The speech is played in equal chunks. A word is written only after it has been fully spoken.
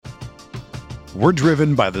We're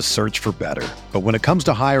driven by the search for better. But when it comes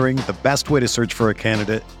to hiring, the best way to search for a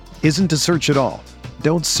candidate isn't to search at all.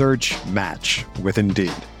 Don't search, match with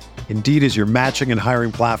Indeed. Indeed is your matching and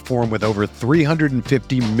hiring platform with over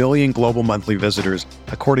 350 million global monthly visitors,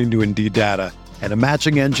 according to Indeed data, and a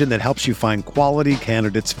matching engine that helps you find quality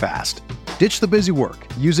candidates fast. Ditch the busy work.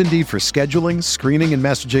 Use Indeed for scheduling, screening, and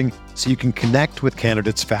messaging so you can connect with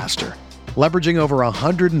candidates faster. Leveraging over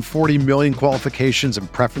 140 million qualifications and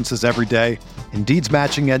preferences every day, Indeed's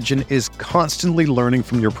matching engine is constantly learning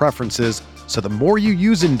from your preferences, so the more you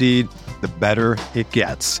use Indeed, the better it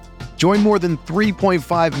gets. Join more than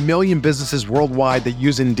 3.5 million businesses worldwide that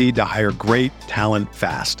use Indeed to hire great talent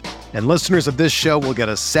fast. And listeners of this show will get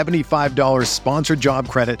a $75 sponsored job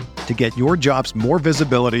credit to get your jobs more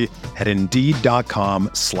visibility at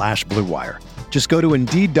Indeed.com/Blue Wire. Just go to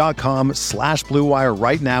Indeed.com/Blue Wire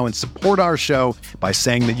right now and support our show by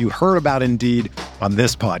saying that you heard about Indeed on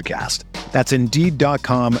this podcast. That's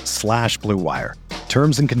Indeed.com/Blue Wire.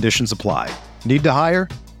 Terms and conditions apply. Need to hire?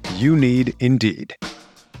 You need Indeed.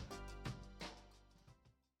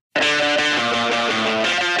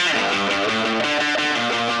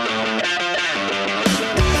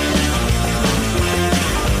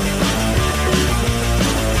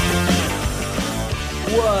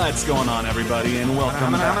 What's going on, everybody, and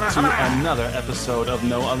welcome back to another episode of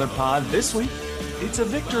No Other Pod. This week, it's a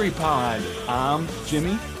victory pod. I'm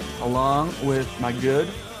Jimmy, along with my good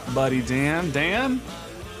buddy Dan. Dan,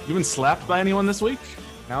 you been slapped by anyone this week?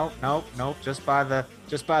 Nope. Just by the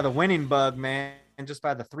winning bug, man. And just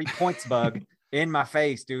by the 3 points bug in my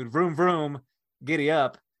face, dude. Vroom, vroom, giddy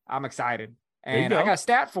up. I'm excited. And I got a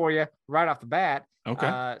stat for you right off the bat.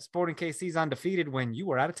 Okay. Sporting KC's undefeated when you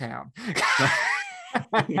were out of town.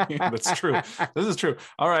 That's true. This is true.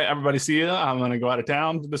 All right, everybody, see you. I'm going to go out of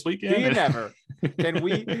town this weekend. See you never. Can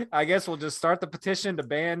we, I guess we'll just start the petition to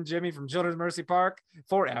ban Jimmy from Children's Mercy Park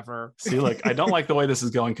forever. See, look, I don't like the way this is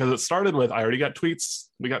going because it started with, I already got tweets.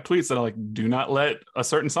 We got tweets that are like, do not let a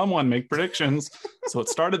certain someone make predictions. So it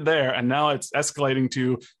started there. And now it's escalating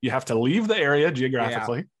to, you have to leave the area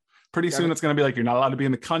geographically. Yeah. Pretty soon it's going to be like, you're not allowed to be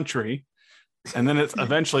in the country. And then it's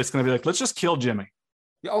eventually it's going to be like, let's just kill Jimmy.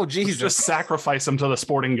 Oh, Jesus. Just sacrifice him to the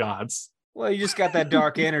sporting gods. Well, you just got that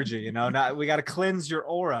dark energy, you know. Now we got to cleanse your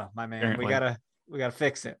aura, my man. Apparently. We gotta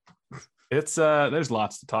fix it. It's there's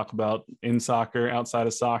lots to talk about in soccer, outside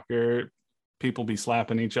of soccer. People be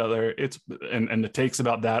slapping each other. It's and the takes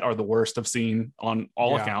about that are the worst I've seen on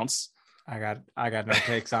all accounts. I got no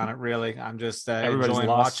takes on it, really. I'm just enjoying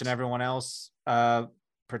watching everyone else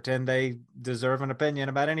pretend they deserve an opinion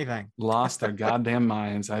about anything. Lost their goddamn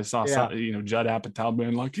minds. I saw Judd Apatow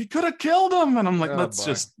being like, he could have killed him, and I'm like, let's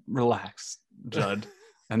just relax, Judd.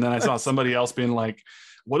 And then I saw somebody else being like,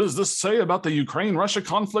 what does this say about the Ukraine-Russia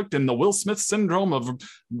conflict and the Will Smith syndrome of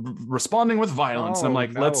responding with violence? And I'm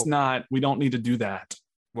like, let's not. We don't need to do that.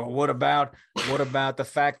 Well, what about the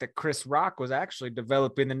fact that Chris Rock was actually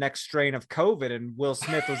developing the next strain of COVID and Will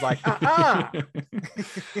Smith was like, I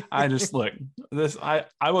just look this. I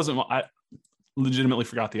legitimately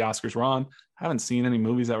forgot the Oscars were on. I haven't seen any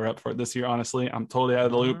movies that were up for it this year. Honestly, I'm totally out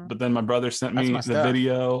of the loop. But then my brother sent me the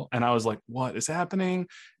video and I was like, what is happening?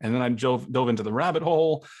 And then I dove into the rabbit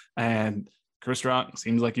hole, and Chris Rock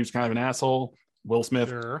seems like he was kind of an asshole. Will Smith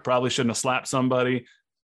probably shouldn't have slapped somebody.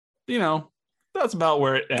 You know, that's about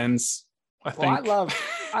where it ends. I think.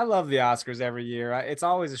 I love the Oscars every year. It's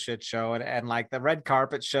always a shit show, and like the red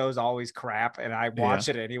carpet show is always crap, and I watch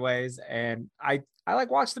it anyways. And I like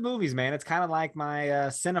watch the movies, man. It's kind of like my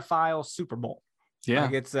cinephile Super Bowl. Yeah,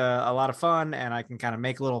 like it's a lot of fun, and I can kind of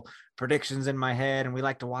make little predictions in my head. And we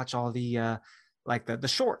like to watch all the like the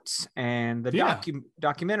shorts and the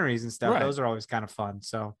documentaries and stuff. Right. Those are always kind of fun.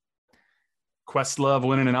 So Questlove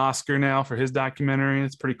winning an Oscar now for his documentary.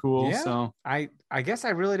 It's pretty cool. Yeah. So I guess I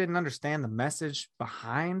really didn't understand the message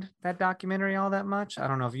behind that documentary all that much. I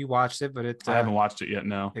don't know if you watched it, but I haven't watched it yet.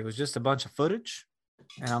 No, it was just a bunch of footage.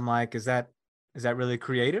 And I'm like, is that really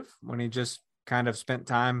creative when he just kind of spent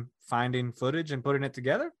time finding footage and putting it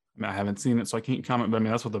together? I mean, I haven't seen it, so I can't comment, but I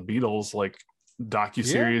mean, that's what the Beatles like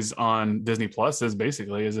docuseries on Disney Plus is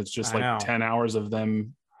basically, is it's just like 10 hours of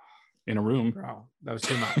them in a room. Bro, that was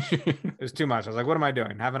too much. It was too much. I was like, what am I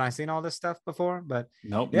doing? Haven't I seen all this stuff before? But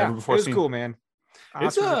nope, never before. It was cool, man.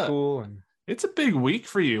 Oscars are cool. And it's a big week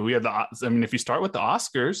for you. We have if you start with the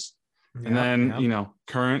Oscars and then,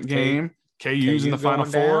 current game, KU's in the Final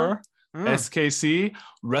Four, SKC,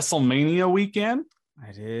 WrestleMania weekend.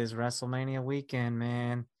 It is WrestleMania weekend,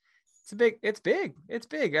 man. It's big.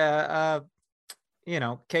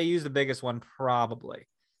 KU's the biggest one probably.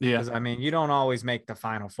 Yeah. Because I mean, you don't always make the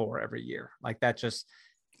Final Four every year. Like that it's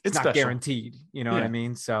not special. guaranteed. You know what I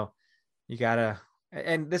mean? So, you gotta.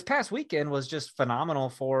 And this past weekend was just phenomenal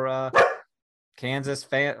for Kansas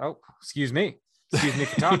fan. Oh, excuse me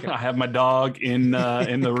for talking. I have my dog in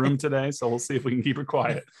the room today, so we'll see if we can keep her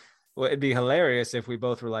quiet. Well, it'd be hilarious if we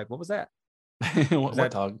both were like, "What was that?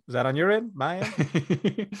 what dog? Was that on your end? My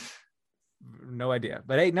end?" No idea.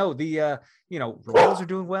 But hey, no, the Royals are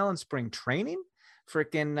doing well in spring training.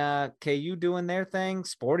 Freaking KU doing their thing.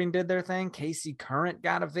 Sporting did their thing. KC Current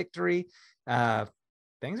got a victory.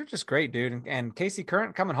 Things are just great, dude. And KC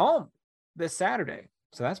Current coming home this Saturday.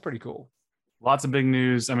 So that's pretty cool. Lots of big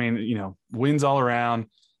news. I mean, wins all around.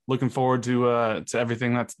 Looking forward to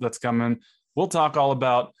everything that's coming. We'll talk all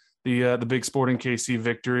about the big Sporting KC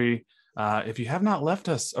victory. If you have not left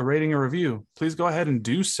us a rating or review, please go ahead and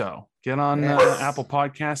do so. Get on Apple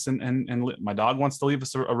Podcasts and my dog wants to leave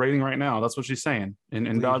us a rating right now. That's what she's saying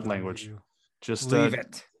in dog language. Just leave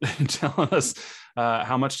it. Telling us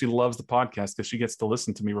how much she loves the podcast because she gets to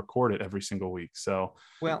listen to me record it every single week. So,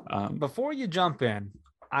 well, before you jump in,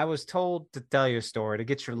 I was told to tell you a story to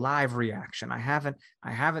get your live reaction. I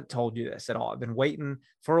haven't told you this at all. I've been waiting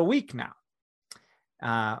for a week now.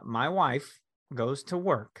 My wife goes to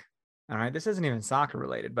work. All right. This isn't even soccer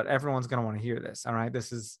related, but everyone's going to want to hear this. All right.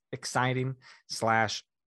 This is exciting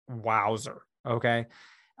 / wowzer. Okay.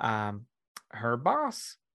 Her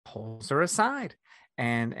boss pulls her aside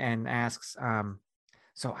and asks,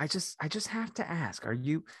 so I just have to ask, are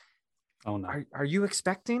you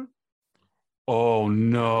expecting? Oh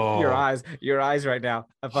no. Your eyes right now.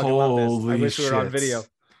 I fucking love this. I wish we were on video.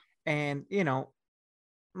 And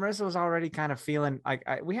Marissa was already kind of feeling like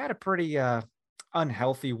we had a pretty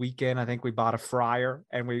unhealthy weekend. I think we bought a fryer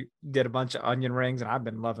and we did a bunch of onion rings, and I've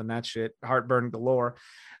been loving that shit. Heartburn galore.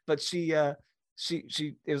 But she it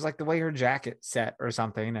was like the way her jacket set or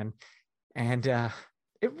something, and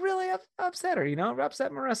it really upset her. It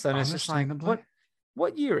upset Marissa, and it's just like,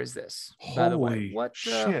 what year is this? By the way, what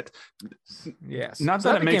shit? Yes, not so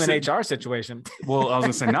that it became makes an HR situation. Well, I was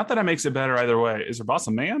gonna say, not that it makes it better either way. Is her boss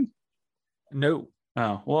a man? No.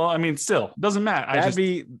 Oh, well, I mean, still doesn't matter.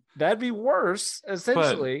 That'd be worse,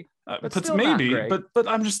 essentially. But still maybe, not great. but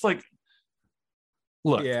I'm just like,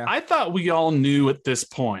 look, I thought we all knew at this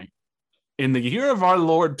point in the year of our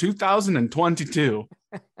Lord 2022,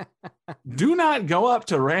 do not go up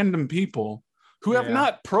to random people who have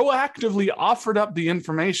not proactively offered up the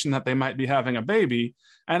information that they might be having a baby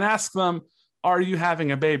and ask them, are you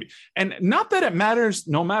having a baby? And not that it matters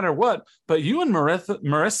no matter what, but you and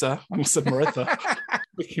Marissa, I almost said Maritha,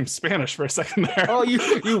 became Spanish for a second there. Oh, you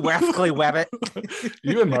waffly webbit.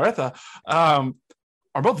 You and Maritha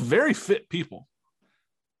are both very fit people.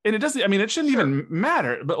 And it shouldn't even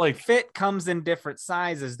matter, but like fit comes in different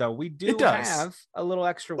sizes though. We do have a little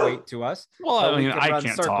extra weight to us. Well, I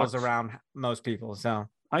can't circles talk around most people, so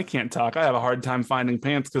I can't talk. I have a hard time finding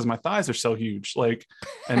pants because my thighs are so huge,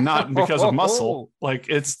 and not because of muscle. I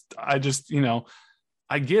get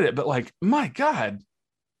it, but my God,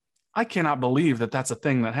 I cannot believe that that's a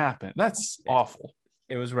thing that happened. That's awful.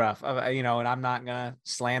 It was rough, and I'm not gonna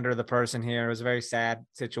slander the person here. It was a very sad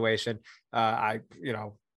situation.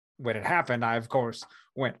 When it happened, I of course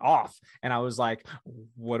went off, and I was like,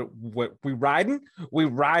 "What? We riding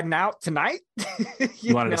out tonight?"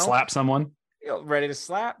 you wanted to slap someone? Ready to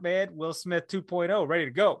slap, man. Will Smith 2.0, ready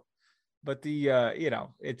to go. But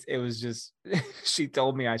it was just, she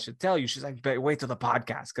told me I should tell you. She's like, wait till the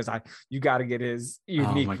podcast because you got to get his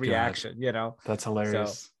unique reaction. That's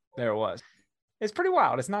hilarious. So there it was. It's pretty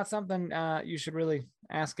wild. It's not something you should really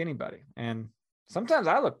ask anybody. And sometimes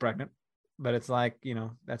I look pregnant, but it's like,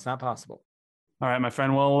 that's not possible. All right, my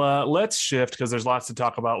friend. Well, let's shift because there's lots to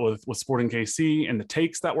talk about with Sporting KC and the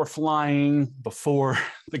takes that were flying before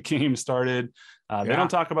the game started. They don't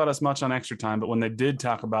talk about us much on Extra Time, but when they did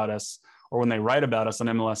talk about us or when they write about us on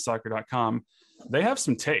MLSsoccer.com, they have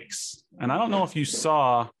some takes. And I don't know if you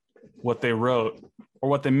saw what they wrote or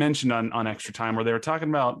what they mentioned on Extra Time, where they were talking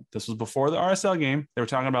about, this was before the RSL game, they were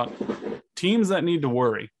talking about teams that need to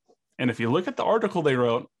worry. And if you look at the article they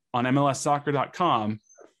wrote on MLSsoccer.com,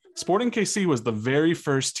 Sporting KC was the very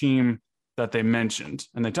first team that they mentioned.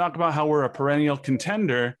 And they talk about how we're a perennial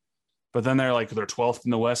contender, but then they're 12th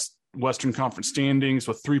in the Western Conference standings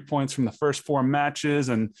with 3 points from the first 4 matches.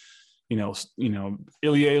 And,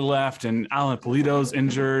 Ilie left and Alan Polito's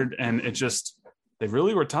injured. And they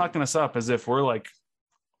really were talking us up as if we're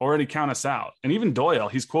already count us out. And even Doyle,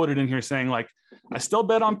 he's quoted in here saying I still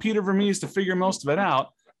bet on Peter Vermees to figure most of it out.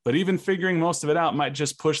 But even figuring most of it out might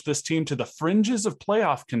just push this team to the fringes of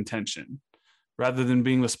playoff contention rather than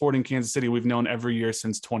being the Sporting Kansas City we've known every year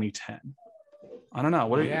since 2010. I don't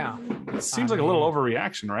know. It seems like a little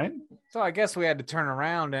overreaction, right? So I guess we had to turn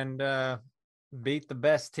around and beat the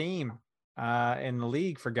best team in the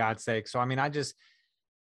league, for God's sake. So, I mean, I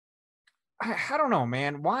don't know,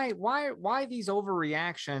 man. Why these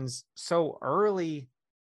overreactions so early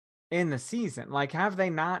in the season? Like, have they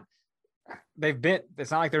not?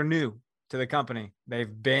 It's not like they're new to the company.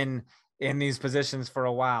 They've been in these positions for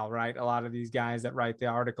a while, right? A lot of these guys that write the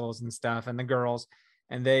articles and stuff, and the girls,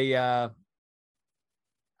 and they, I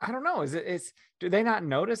don't know. Do they not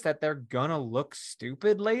notice that they're gonna look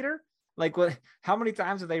stupid later? Like, how many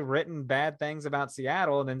times have they written bad things about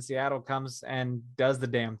Seattle, and then Seattle comes and does the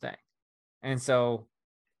damn thing? And so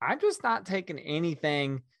I'm just not taking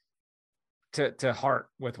anything to heart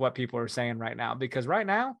with what people are saying right now, because right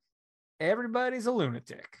now everybody's a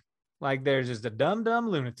lunatic. Like, there's just a dumb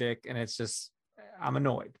lunatic, and it's just, I'm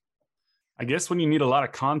annoyed. I guess when you need a lot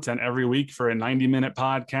of content every week for a 90-minute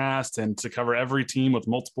podcast and to cover every team with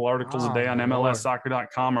multiple articles a day on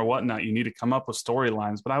MLSsoccer.com or whatnot, you need to come up with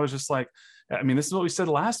storylines. But I was just like, I mean, this is what we said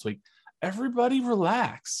last week. Everybody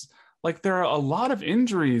relax. Like, there are a lot of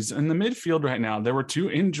injuries in the midfield right now. There were 2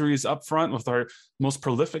 injuries up front with our most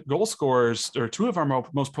prolific goal scorers, or 2 of our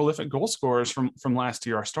most prolific goal scorers from last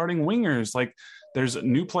year, our starting wingers. Like, there's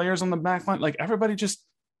new players on the back line. Like, everybody just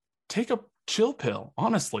take a chill pill,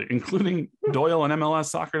 honestly, including Doyle and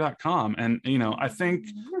MLSsoccer.com. And, you know, I think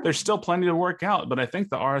there's still plenty to work out, but I think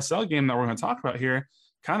the RSL game that we're going to talk about here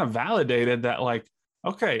kind of validated that, like,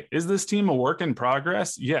 okay, is this team a work in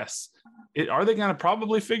progress? Yes. Are they going to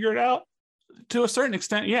probably figure it out to a certain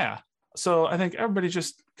extent? Yeah. So I think everybody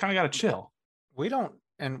just kind of got to chill. We don't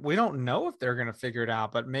know if they're going to figure it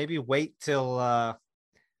out, but maybe wait till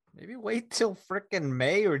frickin'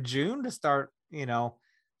 May or June to start, you know,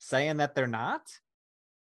 saying that they're not.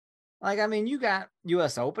 Like, I mean, you got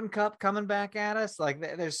US Open Cup coming back at us. Like,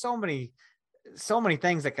 there's so many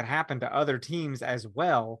things that could happen to other teams as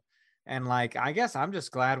well. And, like, I guess I'm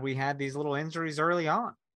just glad we had these little injuries early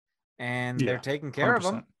on, and they're taking care 100%. Of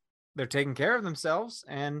them. They're taking care of themselves,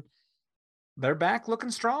 and they're back looking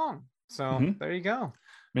strong. So There you go.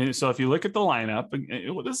 I mean, so if you look at the lineup,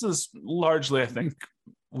 this is largely, I think,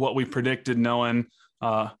 what we predicted, knowing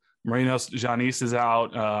Marinos Janis is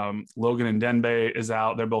out. Logan Ndembe is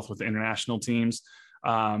out. They're both with the international teams.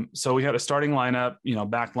 So we had a starting lineup, you know,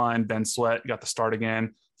 back line, Ben Sweat got the start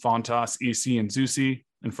again. Fontas, EC, and Zusi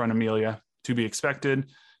in front of Amelia, to be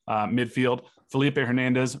expected. Midfield, Felipe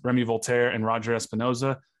Hernandez, Remy Voltaire, and Roger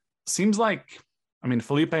Espinoza. Seems like, I mean,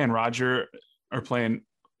 Felipe and Roger are playing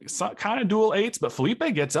kind of dual 8s, but Felipe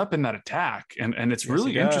gets up in that attack. And it's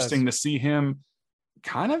really interesting to see him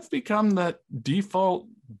kind of become the default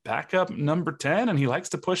backup number 10, and he likes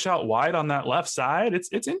to push out wide on that left side.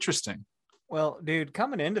 It's interesting. Well, dude,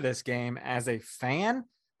 coming into this game as a fan,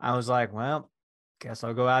 I was like, well, guess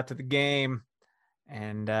I'll go out to the game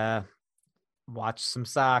and watch some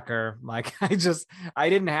soccer. Like, I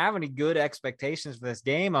didn't have any good expectations for this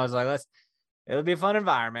game. I was like, it'll be a fun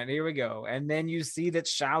environment. Here we go. And then you see that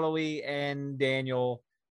Shallowy and Daniel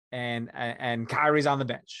and Kyrie's on the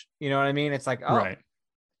bench. You know what I mean? It's like, oh, right.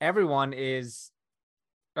 Everyone is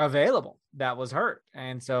available that was hurt.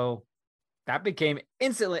 And so I became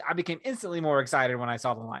instantly more excited when I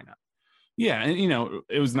saw the lineup. Yeah. And, you know,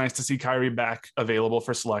 it was nice to see Kyrie back available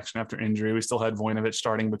for selection after injury. We still had Vojinovic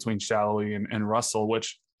starting between Shallowy and Russell,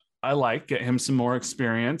 which I like, get him some more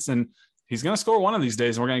experience. And he's going to score one of these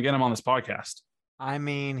days, and we're going to get him on this podcast. I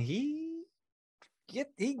mean, he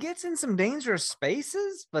gets in some dangerous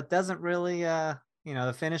spaces, but doesn't really,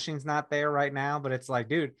 the finishing's not there right now. But it's like,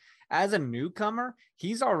 dude, as a newcomer,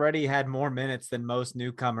 he's already had more minutes than most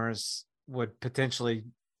newcomers would potentially,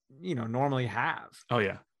 normally have. Oh,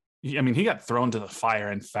 yeah. He got thrown to the fire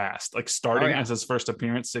and fast, like starting as his first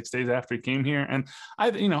appearance 6 days after he came here. And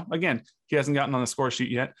again, he hasn't gotten on the score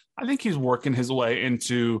sheet yet. I think he's working his way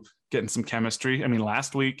into getting some chemistry. I mean,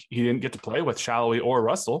 last week he didn't get to play with Shallowy or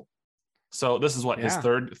Russell. So this is his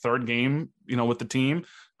third game, with the team.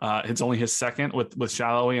 It's only his second with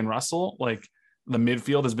Shallowy and Russell. Like, the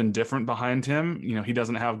midfield has been different behind him. He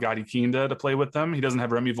doesn't have Gadi Kinda to play with them. He doesn't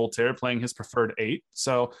have Remy Voltaire playing his preferred 8.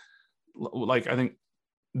 So, I think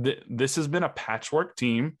this has been a patchwork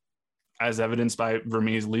team, as evidenced by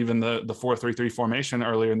Vermees leaving the 4-3-3 formation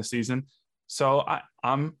earlier in the season. So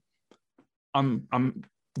I'm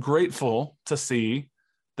grateful to see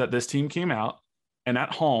that this team came out and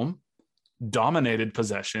at home dominated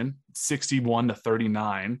possession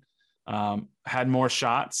 61-39, had more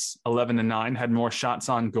shots 11-9, had more shots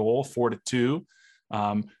on goal 4-2,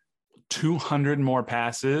 200 more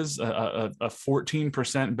passes, a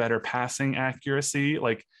 14% better passing accuracy.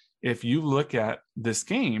 Like, if you look at this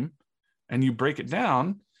game and you break it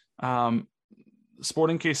down,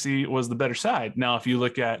 Sporting KC was the better side. Now, if you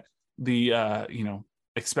look at the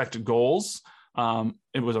expected goals.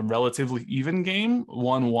 It was a relatively even game,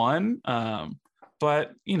 1-1.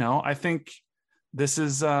 But, you know, I think this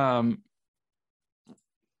is a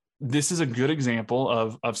good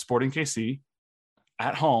example of Sporting KC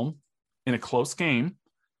at home in a close game,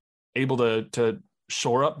 able to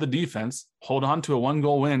shore up the defense, hold on to a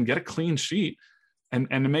 1-goal win, get a clean sheet, and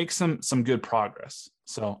to make some good progress.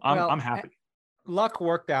 So I'm happy. Luck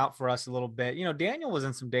worked out for us a little bit. You know, Daniel was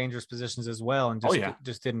in some dangerous positions as well and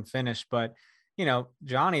just didn't finish. But, you know,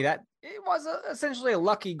 Johnny, it was essentially a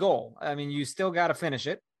lucky goal. I mean, you still got to finish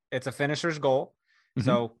it. It's a finisher's goal. Mm-hmm.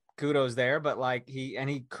 So kudos there. But like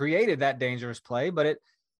he created that dangerous play, but it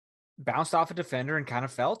bounced off a defender and kind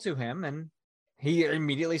of fell to him, and he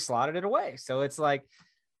immediately slotted it away. So it's like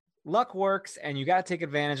luck works, and you got to take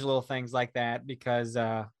advantage of little things like that, because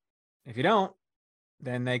if you don't,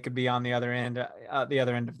 then they could be on the other end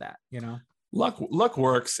of that, you know. Luck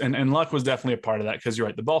works, and luck was definitely a part of that, because you're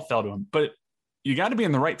right, the ball fell to him, but you got to be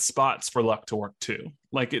in the right spots for luck to work too.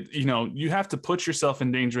 Like you have to put yourself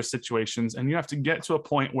in dangerous situations, and you have to get to a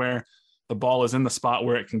point where the ball is in the spot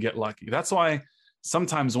where it can get lucky. That's why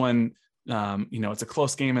sometimes when it's a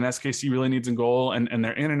close game and SKC really needs a goal, and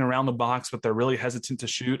they're in and around the box, but they're really hesitant to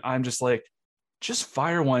shoot, I'm just like, just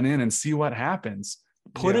fire one in and see what happens.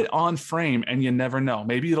 Put it on frame, and you never know.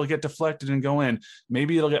 Maybe it'll get deflected and go in.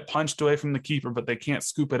 Maybe it'll get punched away from the keeper, but they can't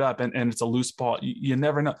scoop it up, and it's a loose ball. You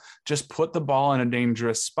never know. Just put the ball in a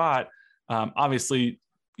dangerous spot. Obviously,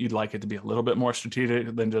 you'd like it to be a little bit more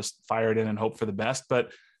strategic than just fire it in and hope for the best.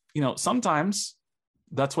 But, you know, sometimes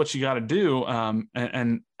that's what you got to do.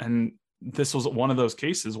 And this was one of those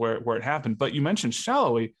cases where it happened. But you mentioned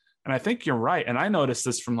Sallói, and I think you're right. And I noticed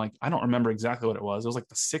this from, like, I don't remember exactly what it was. It was like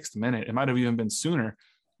the 6th minute. It might have even been sooner,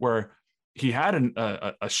 where he had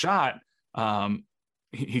a shot.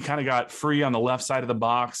 He kind of got free on the left side of the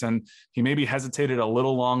box, and he maybe hesitated a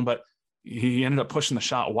little long, but he ended up pushing the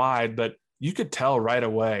shot wide. But you could tell right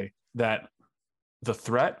away that the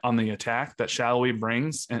threat on the attack that Sallói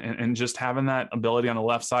brings, and just having that ability on the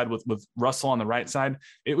left side with Russell on the right side,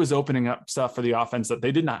 it was opening up stuff for the offense that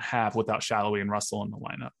they did not have without Sallói and Russell in the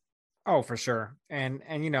lineup. Oh, for sure. And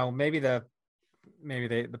you know, maybe the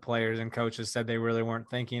players and coaches said they really weren't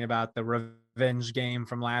thinking about the revenge game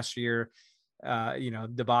from last year,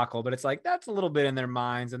 debacle, but it's like, that's a little bit in their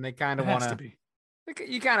minds, and they kind of want to be.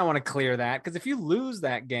 You kind of want to clear that, because if you lose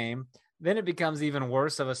that game, then it becomes even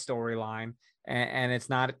worse of a storyline, and it's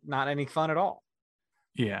not any fun at all.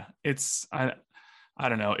 Yeah, it's I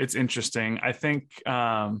don't know. It's interesting. I think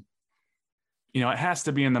it has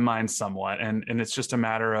to be in the mind somewhat, and it's just a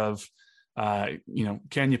matter of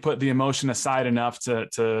can you put the emotion aside enough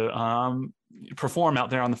to perform out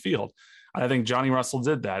there on the field? I think Johnny Russell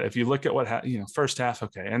did that. If you look at what first half,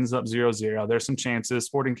 okay, ends up 0-0. There's some chances.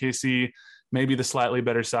 Sporting KC maybe the slightly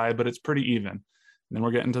better side, but it's pretty even. And then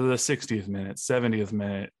we're getting to the 60th minute, 70th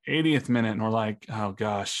minute, 80th minute, and we're like, oh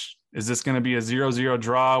gosh, is this going to be a 0-0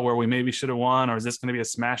 draw where we maybe should have won, or is this going to be a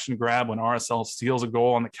smash and grab when RSL steals a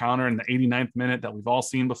goal on the counter in the 89th minute that we've all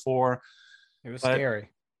seen before? It was scary.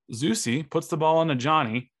 Zusi puts the ball into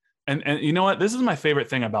Johnny, and you know what? This is my favorite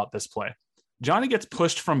thing about this play. Johnny gets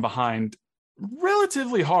pushed from behind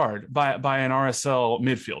relatively hard by an RSL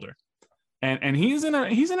midfielder, and he's in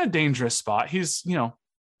a dangerous spot. He's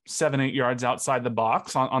 7-8 yards outside the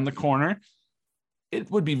box on the corner.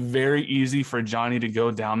 It would be very easy for Johnny to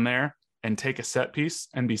go down there and take a set piece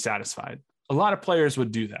and be satisfied. A lot of players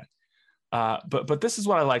would do that. But this is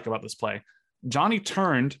what I like about this play. Johnny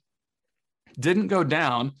turned, didn't go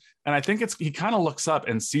down, and I think he kind of looks up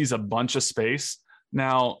and sees a bunch of space.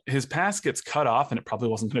 Now, his pass gets cut off, and it probably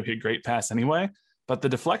wasn't going to be a great pass anyway, but the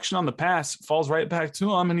deflection on the pass falls right back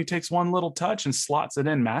to him, and he takes one little touch and slots it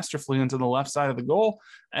in masterfully into the left side of the goal.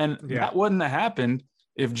 And that wouldn't have happened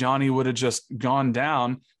if Johnny would have just gone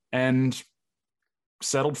down and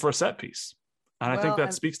settled for a set piece. And I think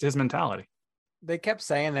that speaks to his mentality. They kept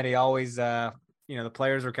saying that he always, the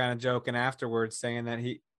players were kind of joking afterwards, saying that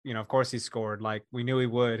he, of course he scored. Like, we knew he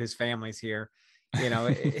would. His family's here.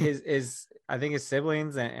 His I think his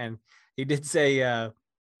siblings, and he did say,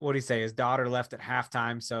 what did he say? His daughter left at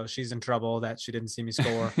halftime, so she's in trouble that she didn't see me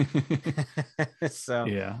score. So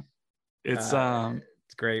yeah, it's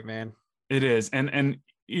great, man. It is. And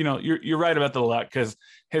you're right about the luck, because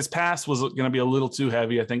his pass was going to be a little too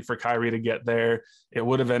heavy, I think, for Kyrie to get there. It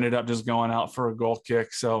would have ended up just going out for a goal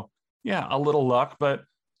kick. So yeah, a little luck, but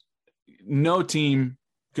no team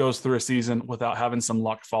goes through a season without having some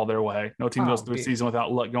luck fall their way. No team goes through a season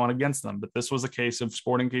without luck going against them. But this was a case of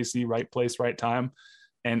Sporting KC, right place, right time.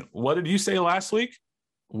 And what did you say last week?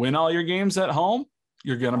 Win all your games at home,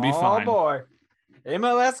 you're going to be fine. Oh boy.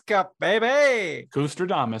 MLS Cup, baby.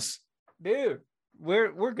 Kustradamus. Dude,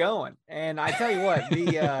 we're going. And I tell you what,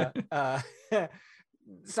 the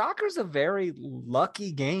soccer's a very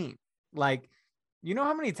lucky game. Like, you know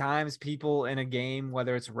how many times people in a game,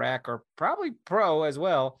 whether it's rec or probably pro as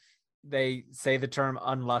well, they say the term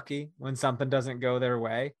unlucky when something doesn't go their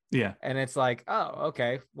way. Yeah. And it's like, oh,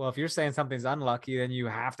 okay. Well, if you're saying something's unlucky, then you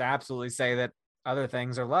have to absolutely say that other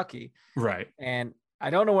things are lucky. Right. And I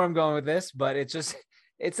don't know where I'm going with this, but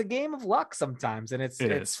it's a game of luck sometimes. And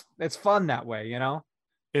it's fun that way, you know?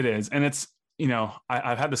 It is. And it's, you know,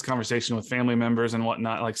 I've had this conversation with family members and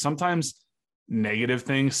whatnot. Like sometimes negative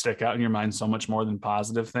things stick out in your mind so much more than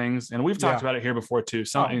positive things. And we've talked about it here before too.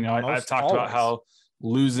 So, I've talked about how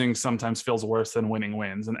losing sometimes feels worse than winning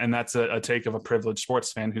wins. And that's a take of a privileged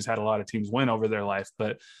sports fan who's had a lot of teams win over their life.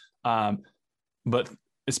 But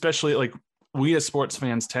especially like we as sports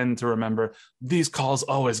fans tend to remember these calls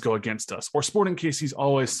always go against us, or Sporting KC's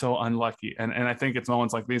always so unlucky. And I think it's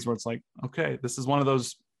moments like these where it's like, okay, this is one of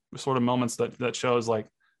those sort of moments that shows like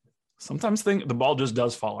sometimes the ball just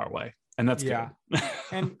does fall our way. And that's good.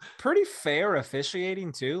 And pretty fair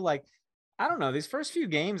officiating too. Like, I don't know, these first few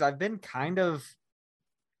games, I've been kind of,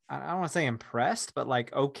 I don't want to say impressed, but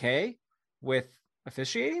like, okay with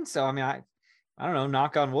officiating. So, I mean, I don't know,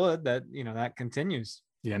 knock on wood that, that continues.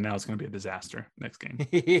 Yeah. Now it's going to be a disaster next game.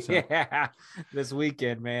 Yeah. This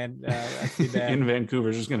weekend, man. I see that. In Vancouver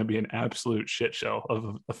is just going to be an absolute shit show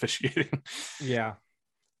of officiating. Yeah.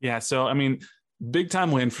 Yeah. So, I mean, big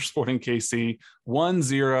time win for Sporting KC,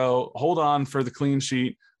 1-0. Hold on for the clean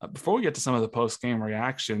sheet. Before we get to some of the post-game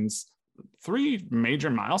reactions, 3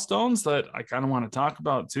 major milestones that I kind of want to talk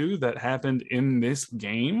about too that happened in this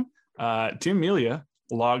game. Tim Melia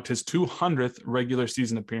logged his 200th regular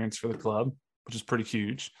season appearance for the club, which is pretty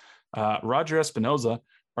huge. Roger Espinoza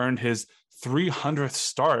earned his 300th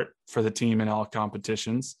start for the team in all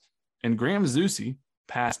competitions. And Graham Zusi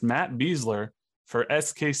passed Matt Beasler for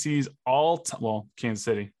SKC's Kansas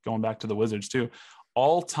City, going back to the Wizards too,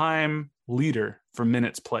 all-time leader for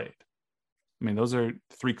minutes played. I mean, those are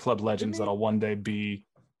 3 club legends that'll one day be.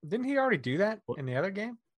 Didn't he already do that in the other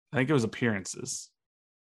game? I think it was appearances.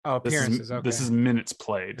 Oh, appearances. Okay. This is minutes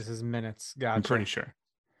played. This is minutes. Gotcha. I'm pretty sure.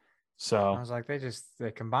 So I was like,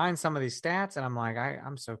 they combine some of these stats, and I'm like,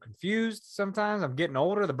 I'm so confused sometimes. I'm getting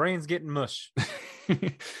older. The brain's getting mush.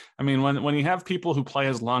 I mean, when you have people who play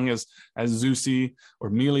as long as Zusi or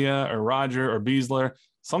Melia or Roger or Beasler,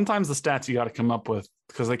 sometimes the stats you got to come up with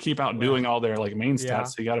because they keep outdoing all their like main stats. Yeah.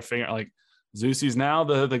 So you got to figure out like Zusi's now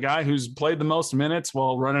the guy who's played the most minutes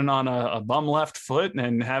while running on a bum left foot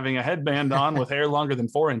and having a headband on with hair longer than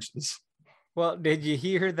 4 inches. Well, did you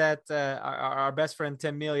hear that our best friend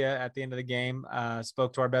Tim Melia at the end of the game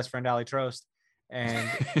spoke to our best friend Ali Trost, and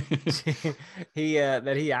he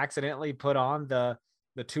accidentally put on the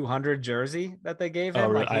 200 jersey that they gave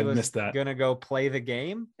him. Like he was gonna go play the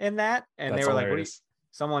game in that, and That's they were hilarious.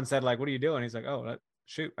 Like, someone said like, "What are you doing?" He's like, "Oh,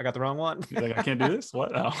 shoot, I got the wrong one." He's like, "I can't do this."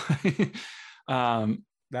 What? Oh.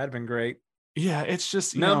 That'd been great. Yeah, it's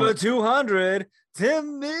just number 200,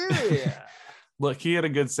 Tim Melia. Look, he had a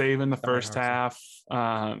good save in the first half.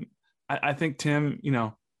 I think Tim,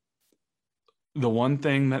 the one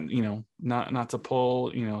thing that, not to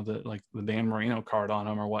pull, the Dan Marino card on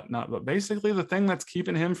him or whatnot, but basically the thing that's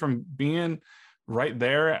keeping him from being right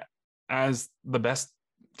there as the best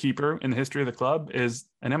keeper in the history of the club is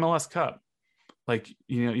an MLS Cup. Like,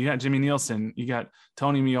 you got Jimmy Nielsen, you got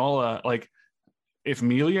Tony Miola, like, if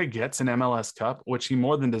Melia gets an MLS Cup, which he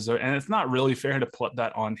more than deserves, and it's not really fair to put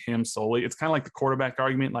that on him solely. It's kind of like the quarterback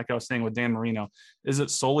argument, like I was saying with Dan Marino. Is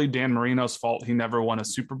it solely Dan Marino's fault he never won a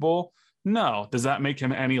Super Bowl? No. Does that make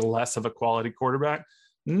him any less of a quality quarterback?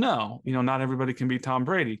 No. Not everybody can be Tom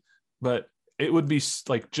Brady, but it would be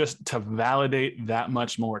like just to validate that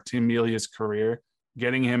much more Tim Melia's career,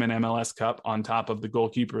 getting him an MLS Cup on top of the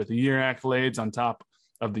goalkeeper of the year accolades, on top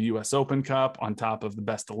of the US Open Cup, on top of the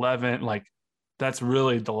best 11, like, that's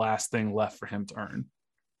really the last thing left for him to earn.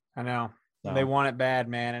 I know. So. They want it bad,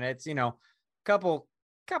 man. And it's, couple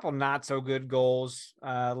not so good goals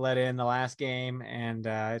let in the last game. And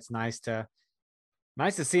it's nice to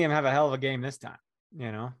see him have a hell of a game this time,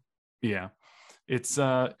 Yeah. It's,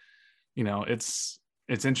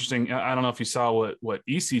 it's interesting. I don't know if you saw what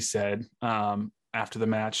EC said after the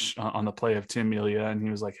match on the play of Tim Melia. And he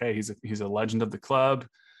was like, hey, he's a legend of the club.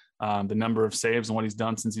 The number of saves and what he's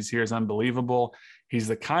done since he's here is unbelievable. He's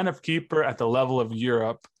the kind of keeper at the level of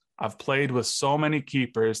Europe. I've played with so many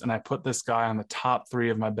keepers, and I put this guy on the top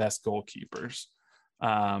 3 of my best goalkeepers.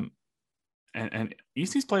 And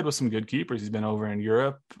EC's played with some good keepers. He's been over in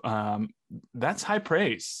Europe. That's high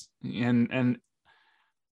praise. And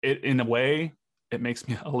it, in a way, it makes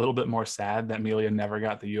me a little bit more sad that Melia never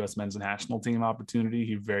got the U.S. men's national team opportunity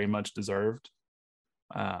he very much deserved,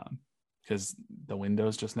 because the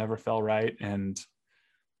windows just never fell right. And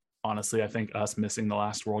honestly, I think us missing the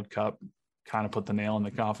last World Cup kind of put the nail in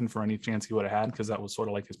the coffin for any chance he would have had, because that was sort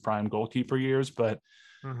of like his prime goalkeeper years. But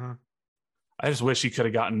I just wish he could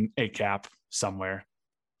have gotten a cap somewhere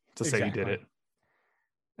to say he did it.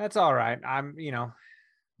 That's all right.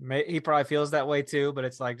 He probably feels that way too, but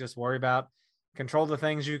it's like, just worry about, control the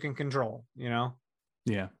things you can control,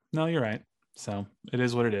 Yeah, no, you're right. So it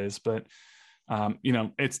is what it is, but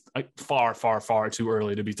it's far, far, far too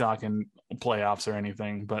early to be talking playoffs or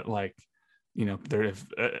anything, but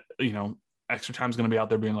extra time's going to be out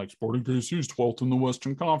there being like, Sporting KC is 12th in the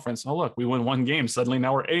Western Conference. Oh, look, we win one game. Suddenly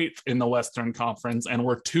now we're 8th in the Western Conference, and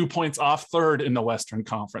we're 2 points off 3rd in the Western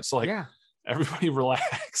Conference. So everybody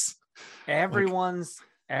relax. Everyone's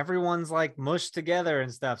like mushed together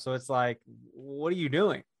and stuff. So it's like, what are you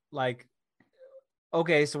doing? Like,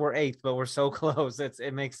 okay, so we're 8th, but we're so close.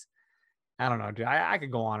 It makes, I don't know, dude. I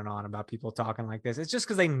could go on and on about people talking like this. It's just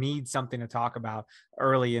because they need something to talk about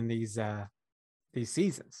early in these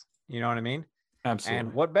seasons. You know what I mean? Absolutely.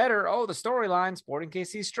 And what better? Oh, the storyline, Sporting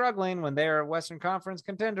KC struggling when they're Western Conference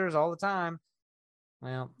contenders all the time.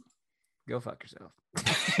 Well, go fuck yourself.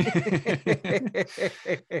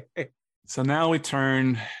 So now we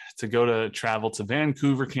turn to travel to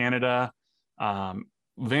Vancouver, Canada.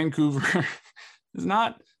 Vancouver is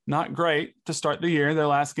not great to start the year. Their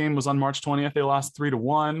last game was on March 20th. They lost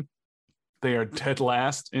 3-1. They are dead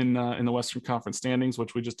last in the Western Conference standings,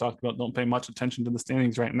 which we just talked about. Don't pay much attention to the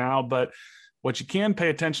standings right now, but what you can pay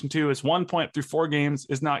attention to is 1 point through 4 games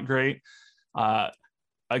is not great. A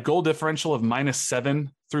goal differential of -7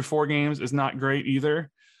 through 4 games is not great either.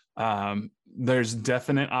 There's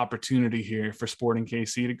definite opportunity here for Sporting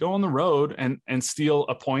KC to go on the road and steal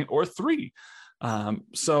a point or 3.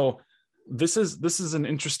 So this is an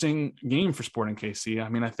interesting game for Sporting KC. I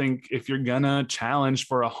mean, I think if you're gonna challenge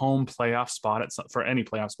for a home playoff spot, for any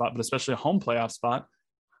playoff spot, but especially a home playoff spot,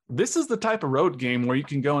 this is the type of road game where you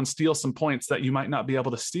can go and steal some points that you might not be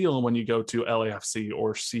able to steal when you go to LAFC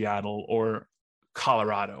or Seattle or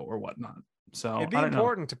Colorado or whatnot. So it'd be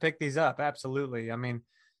important to pick these up. Absolutely. I mean,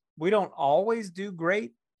 we don't always do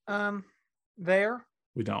great there.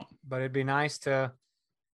 We don't. But it'd be nice to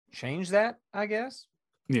change that, I guess.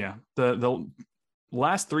 Yeah. The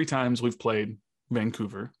last 3 times we've played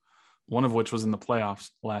Vancouver, one of which was in the playoffs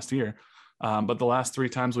last year, but the last 3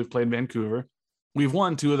 times we've played Vancouver, we've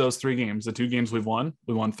won 2 of those 3 games. The 2 games we won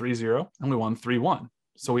 3-0 and we won 3-1.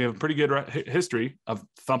 So we have a pretty good history of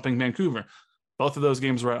thumping Vancouver. Both of those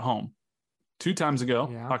games were at home. 2 times ago,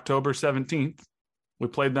 October 17th, we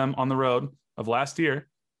played them on the road of last year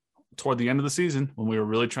toward the end of the season when we were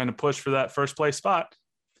really trying to push for that first place spot.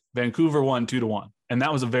 Vancouver won 2-1. And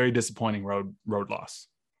that was a very disappointing road loss.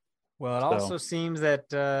 Well, it also seems that,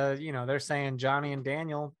 they're saying Johnny and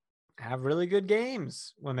Daniel have really good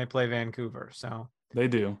games when they play Vancouver. So they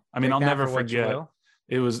do. I mean, I'll never forget.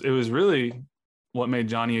 It was really what made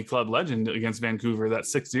Johnny a club legend against Vancouver, that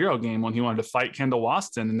 6-0 game when he wanted to fight Kendall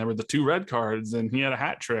Waston and there were the 2 red cards and he had a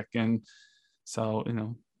hat trick. And so,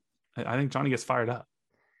 I think Johnny gets fired up.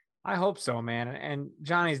 I hope so, man. And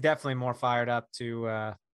Johnny's definitely more fired up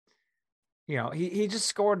to, he just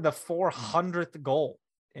scored the 400th goal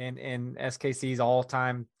in SKC's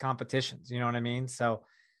all-time competitions. You know what I mean? So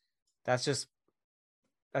that's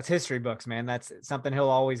history books, man. That's something he'll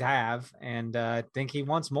always have. And I think he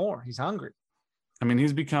wants more. He's hungry. I mean,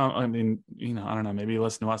 he's become, I don't know, maybe you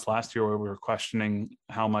listened to us last year where we were questioning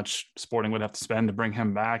how much Sporting would have to spend to bring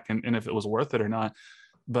him back and if it was worth it or not.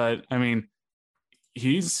 But I mean,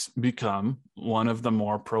 he's become one of the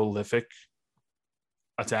more prolific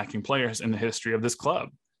attacking players in the history of this club.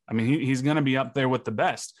 I mean, he's going to be up there with the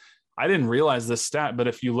best. I didn't realize this stat, but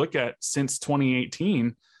if you look at since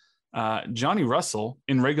 2018, Johnny Russell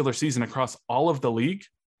in regular season across all of the league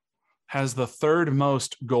has the 3rd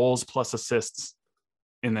most goals plus assists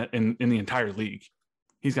in the entire league.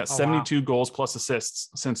 He's got 72 goals plus assists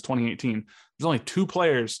since 2018. There's only 2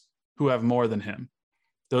 players who have more than him.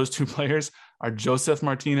 Those 2 players are Joseph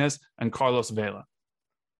Martinez and Carlos Vela.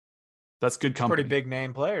 That's good company. Pretty big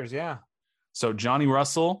name players, yeah. So Johnny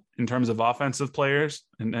Russell, in terms of offensive players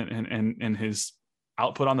and his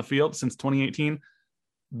output on the field since 2018,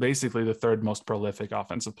 basically the 3rd most prolific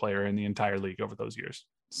offensive player in the entire league over those years.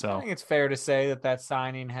 So I think it's fair to say that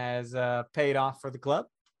signing has paid off for the club.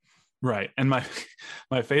 Right. And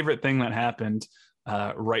my favorite thing that happened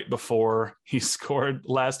right before he scored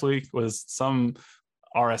last week was some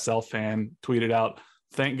RSL fan tweeted out,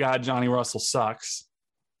 "Thank God Johnny Russell sucks."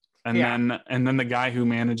 And then the guy who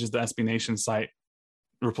manages the SB Nation site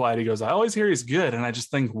replied, he goes, I always hear he's good, and I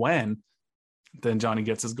just think when. Then Johnny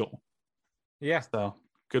gets his goal. Yeah. So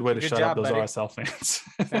good way to shut up those buddy. RSL fans.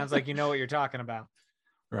 Sounds like you know what you're talking about.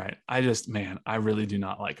 Right. I really do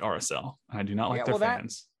not like RSL. I do not like their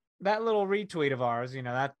fans. That little retweet of ours,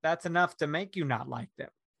 that's enough to make you not like them.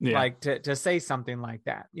 Yeah. Like to say something like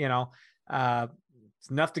that, it's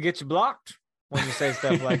enough to get you blocked when you say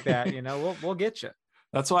stuff like that. We'll get you.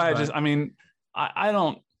 That's why I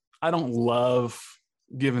don't love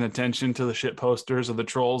giving attention to the shit posters or the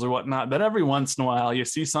trolls or whatnot, but every once in a while you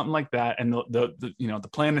see something like that, and the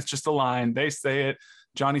planets just align. They say it.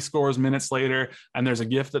 Johnny scores minutes later, and there's a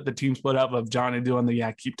GIF that the team's put up of Johnny doing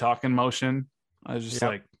the keep talking motion. I was just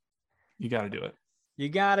like, you got to do it. You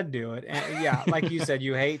got to do it. And yeah, like you said,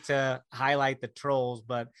 you hate to highlight the trolls,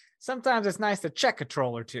 but sometimes it's nice to check a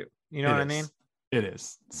troll or two. You know what I mean? It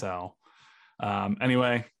is. So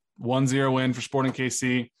anyway, 1-0 win for Sporting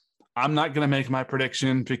KC. I'm not going to make my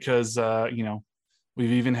prediction because,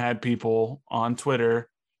 we've even had people on Twitter,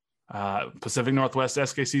 Pacific Northwest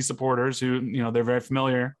SKC supporters who, they're very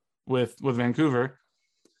familiar with Vancouver.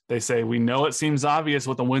 They say, we know it seems obvious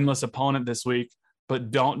with a winless opponent this week, but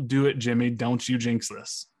don't do it, Jimmy. Don't you jinx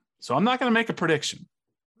this. So I'm not going to make a prediction.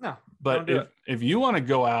 No, but if you want to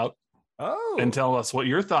go out and tell us what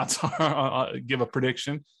your thoughts are, give a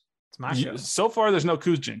prediction. It's my show. So far, there's no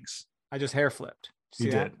Kuz jinx. I just hair flipped. You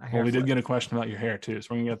did. Well, we did get a question about your hair too, so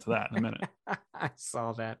we're gonna get to that in a minute. I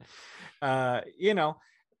saw that.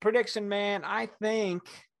 Prediction, man. I think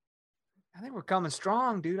we're coming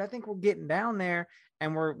strong, dude. I think we're getting down there,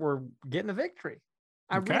 and we're getting a victory.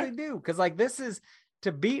 I really do, because this is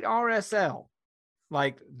to beat RSL.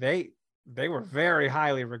 They were very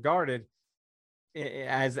highly regarded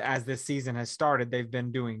as this season has started. They've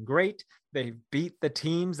been doing great. They've beat the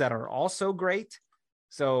teams that are also great.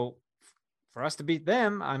 So for us to beat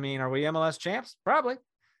them, are we MLS champs? Probably.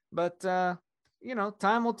 But,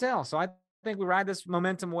 time will tell. So I think we ride this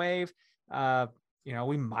momentum wave.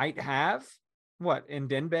 We might have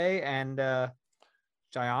Ndembe and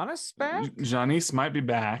Giannis back. Giannis might be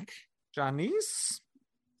back. Giannis.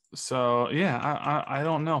 So, yeah, I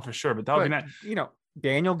don't know for sure, but that would be nice.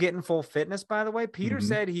 Daniel getting full fitness, by the way. Peter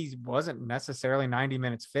said he wasn't necessarily 90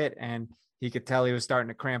 minutes fit, and he could tell he was starting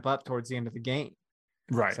to cramp up towards the end of the game.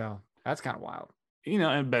 Right. So that's kind of wild.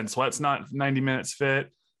 And Ben Sweat's not 90 minutes fit.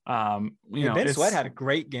 Ben Sweat had a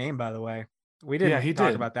great game, by the way. We didn't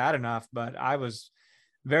talk about that enough, but I was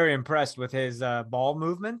very impressed with his ball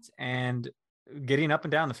movement and getting up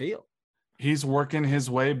and down the field. He's working his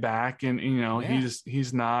way back, and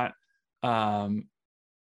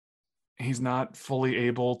he's not fully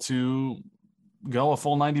able to go a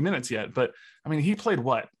full 90 minutes yet. But he played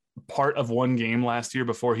part of one game last year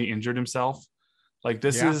before he injured himself.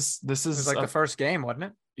 This is it was the first game, wasn't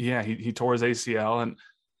it? Yeah, he tore his ACL, and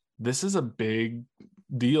this is a big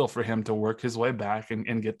deal for him to work his way back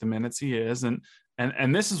and get the minutes he is. And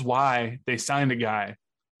this is why they signed a guy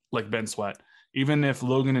like Ben Sweat. Even if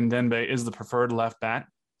Logan Ndembe is the preferred left back,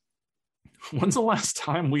 when's the last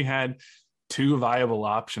time we had two viable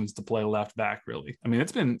options to play left back, really?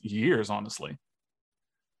 It's been years, honestly.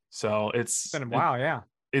 So it's been a while, yeah.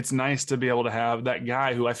 It's nice to be able to have that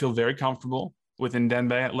guy who I feel very comfortable with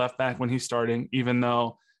Ndembe at left back when he's starting, even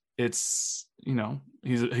though it's,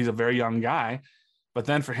 he's a very young guy. But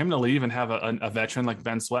then for him to leave and have a veteran like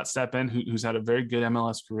Ben Sweat step in, who's had a very good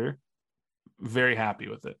MLS career, very happy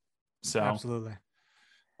with it. So absolutely.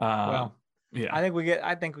 Yeah, I think we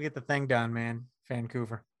get the thing done, man.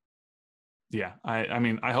 Vancouver. Yeah,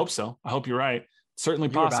 I hope so. I hope you're right. Certainly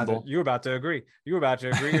possible. You were about to agree. You were about to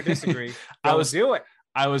agree or disagree. Do it.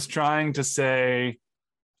 I was trying to say,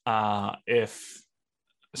 I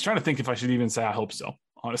was trying to think if I should even say I hope so,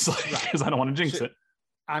 honestly, because I don't want to jinx it.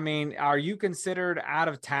 Are you considered out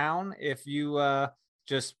of town if you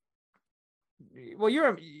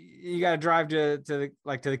you got to drive to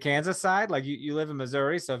the Kansas side? You live in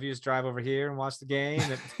Missouri, so if you just drive over here and watch the game.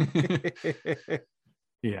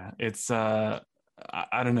 Yeah, it's I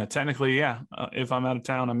don't know. Technically, yeah. If I'm out of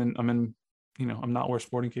town, I'm in. I'm not where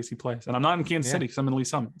Sporting KC plays, and I'm not in Kansas City because I'm in Lee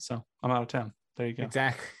Summit, so I'm out of town. There you go.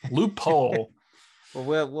 Exactly. Loophole.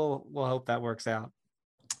 Well, we'll hope that works out.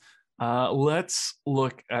 Let's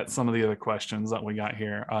look at some of the other questions that we got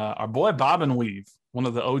here. Our boy Bob and Weave, one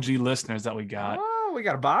of the OG listeners that we got. Oh, we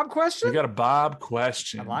got a Bob question? We got a Bob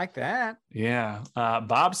question. I like that. Yeah.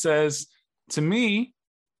 Bob says, to me,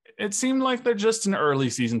 it seemed like they're just in early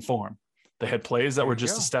season form. They had plays that were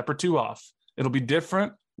just a step or two off. It'll be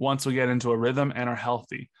different once we get into a rhythm and are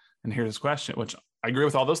healthy. And here's his question, which I agree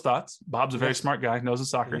with all those thoughts. Bob's a very smart guy, knows his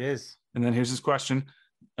soccer. He is. And then here's his question.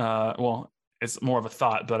 It's more of a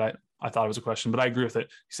thought, but I thought it was a question, but I agree with it.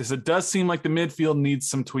 He says it does seem like the midfield needs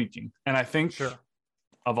some tweaking. And I think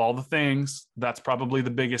of all the things, that's probably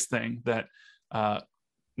the biggest thing that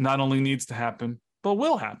not only needs to happen, but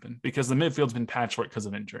will happen, because the midfield's been patchwork because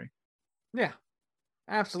of injury. Yeah,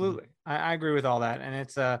 absolutely. I agree with all that. And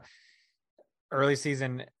it's early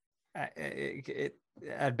season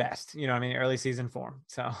at best, you know what I mean? Early season form.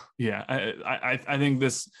 So yeah, I think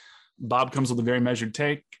this Bob comes with a very measured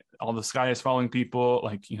take. All the sky is falling people,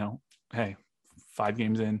 like, you know, hey, 5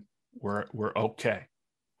 games in, we're okay.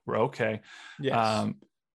 We're okay. Yes.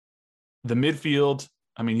 The midfield,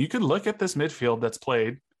 I mean, you could look at this midfield that's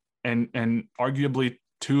played, and arguably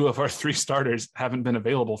 2 of our 3 starters haven't been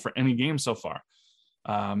available for any game so far.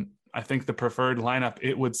 I think the preferred lineup,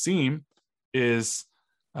 it would seem, is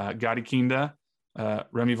Gadi Kinda,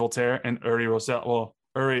 Remy Voltaire, and Uri Rosell. Well,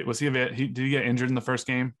 Uri, did he get injured in the first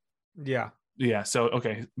game? Yeah. So,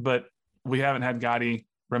 okay. But we haven't had Gadi,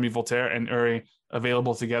 Remy Voltaire, and Uri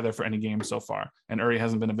available together for any game so far. And Uri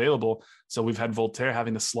hasn't been available. So we've had Voltaire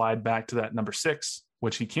having to slide back to that number 6,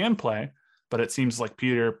 which he can play, but it seems like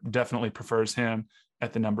Peter definitely prefers him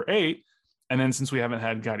at the number 8. And then since we haven't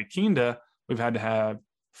had Gadi Kinda, we've had to have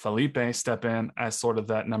Felipe step in as sort of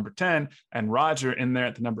that number 10 and Roger in there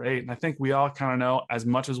at the number 8. And I think we all kind of know, as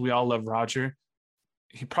much as we all love Roger,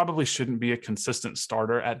 he probably shouldn't be a consistent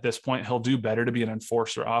starter at this point. He'll do better to be an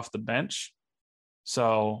enforcer off the bench.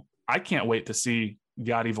 So I can't wait to see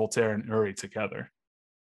Gadi, Voltaire, and Uri together.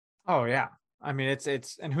 Oh yeah. I mean,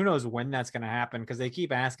 it's, and who knows when that's going to happen, because they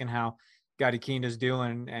keep asking how Gadi Kinda's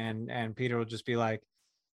doing, and Peter will just be like,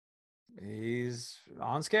 he's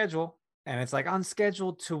on schedule. And it's like, on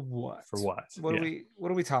schedule to what? For what? What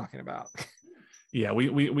are we talking about? Yeah,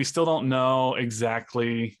 we still don't know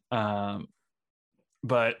exactly,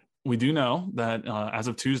 but we do know that as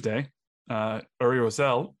of Tuesday, Uri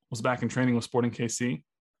Rosell was back in training with Sporting KC.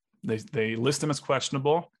 They list him as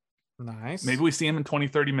questionable. Nice. Maybe we see him in 20,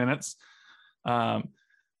 30 minutes.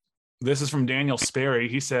 This is from Daniel Sperry.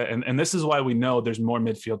 He said, and this is why we know there's more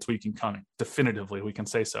midfield tweaking coming. Definitively, we can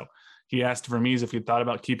say so. He asked Vermees if he thought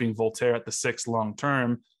about keeping Voltaire at the 6 long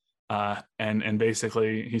term. And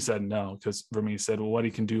basically he said no, because Vermees said, well, what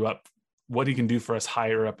he can do for us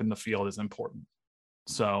higher up in the field is important.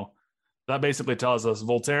 So that basically tells us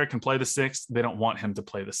Voltaire can play the 6. They don't want him to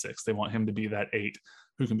play the 6. They want him to be that 8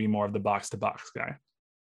 who can be more of the box to box guy.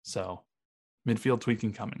 So midfield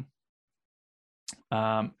tweaking coming.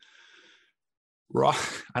 I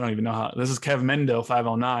don't even know how. This is Kev Mendo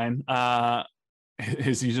 509.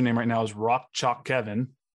 His username right now is Rock Chalk Kevin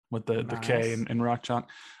with the K in Rock Chalk.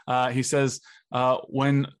 He says,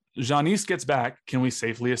 when Janis gets back, can we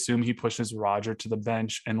safely assume he pushes Roger to the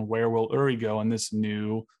bench? And where will Uri go in this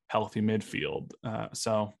new healthy midfield?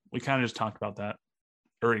 So we kind of just talked about that.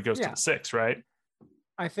 Uri goes to the 6, right?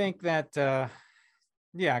 I think that,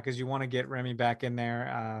 because you want to get Remy back in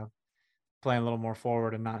there, playing a little more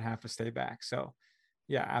forward and not have to stay back. So,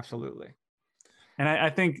 yeah, absolutely. And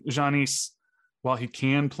I think Janis, while he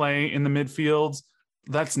can play in the midfields,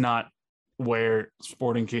 that's not where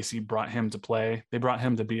Sporting KC brought him to play. They brought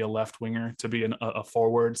him to be a left winger, to be a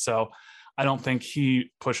forward. So I don't think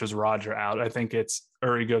he pushes Roger out. I think it's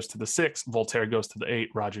Uri goes to the 6, Voltaire goes to the 8,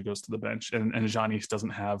 Roger goes to the bench, and Janis doesn't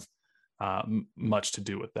have much to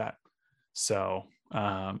do with that. So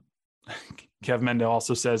Kev Mendo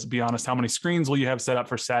also says, be honest, how many screens will you have set up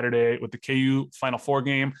for Saturday with the KU Final Four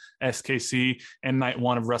game, SKC, and night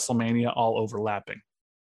 1 of WrestleMania all overlapping?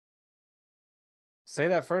 Say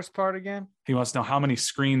that first part again. He wants to know how many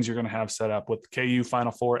screens you're going to have set up with KU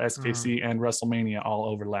Final Four, SKC, and WrestleMania all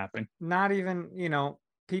overlapping. Not even,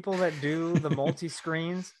 people that do the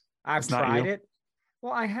multi-screens. I've tried it.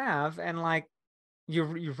 Well, I have. And like, you're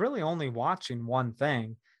really only watching one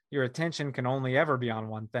thing. Your attention can only ever be on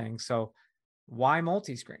one thing. So why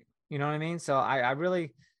multi-screen? You know what I mean? So I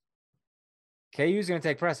really, KU is going to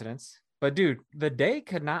take precedence. But dude, the day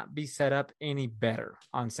could not be set up any better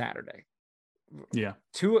on Saturday. Yeah.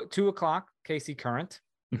 2 o'clock, KC Current.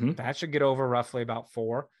 Mm-hmm. That should get over roughly about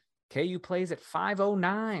 4. KU plays at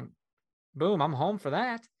 5:09. Boom, I'm home for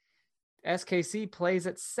that. SKC plays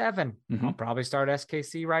at 7. Mm-hmm. I'll probably start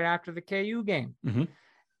SKC right after the KU game. Mm-hmm.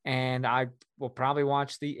 And I will probably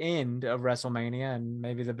watch the end of WrestleMania and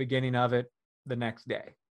maybe the beginning of it the next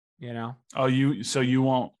day, Oh, you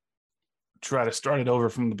won't try to start it over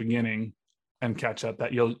from the beginning and catch up,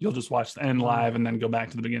 that you'll just watch the end live and then go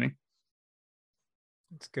back to the beginning?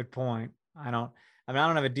 That's a good point. I don't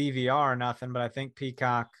have a DVR or nothing, but I think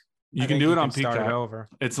Peacock. You can do it on Peacock. Start it over.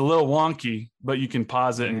 It's a little wonky, but you can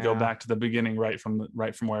pause it and go back to the beginning right from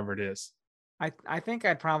wherever it is. I think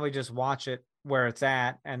I'd probably just watch it where it's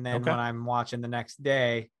at, and then when I'm watching the next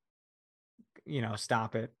day,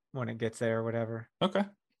 stop it when it gets there or whatever. Okay.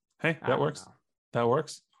 Hey, that works. That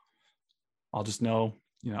works. I'll just know,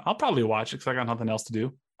 I'll probably watch it because I got nothing else to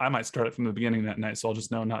do. I might start it from the beginning that night, so I'll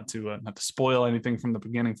just know not to spoil anything from the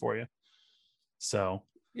beginning for you. So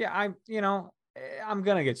yeah, I'm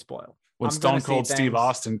gonna get spoiled when Stone Cold Steve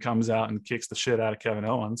Austin comes out and kicks the shit out of Kevin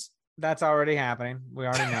Owens. That's already happening. We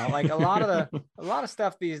already know. Like a lot of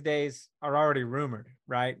stuff these days are already rumored,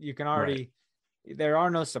 right? You can already. Right. There are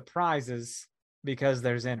no surprises because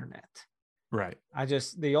there's internet. Right.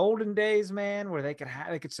 The olden days, man, where they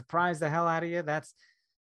could surprise the hell out of you.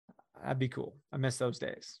 That'd be cool. I miss those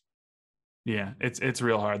days. Yeah, it's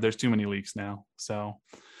real hard. There's too many leaks now. So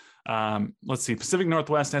let's see. Pacific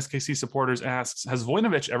Northwest SKC supporters asks, has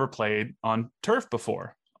Voinovich ever played on turf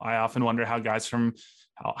before? I often wonder how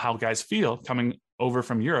guys feel coming over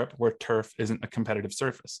from Europe where turf isn't a competitive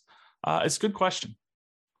surface. It's a good question.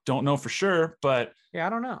 Don't know for sure, but yeah, I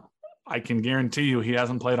don't know. I can guarantee you he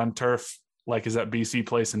hasn't played on turf like his at BC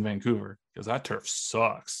place in Vancouver, because that turf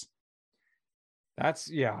sucks. I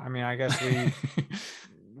mean, I guess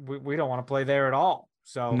we don't want to play there at all.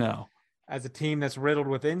 So no, as a team that's riddled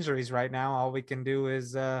with injuries right now, all we can do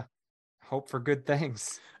is hope for good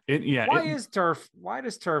things. Why does turf? Why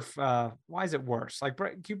is it worse? Like,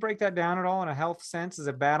 can you break that down at all in a health sense? Is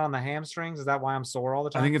it bad on the hamstrings? Is that why I'm sore all the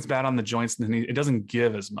time? I think it's bad on the joints and the knee. It doesn't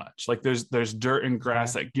give as much. Like there's dirt and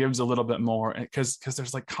grass that gives a little bit more because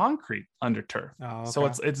there's like concrete under turf. Oh, okay. So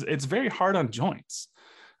it's very hard on joints.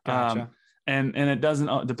 Gotcha. And it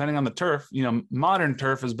doesn't, depending on the turf, modern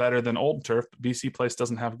turf is better than old turf. BC place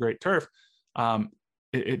doesn't have great turf.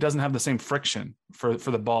 It doesn't have the same friction for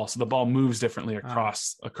the ball. So the ball moves differently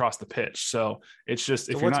across the pitch. So it's just,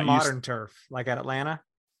 if you're not modern turf, like at Atlanta?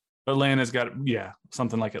 Atlanta's got,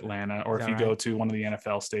 something like Atlanta, or if you go to one of the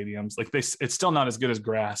NFL stadiums, like it's still not as good as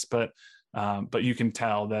grass, but you can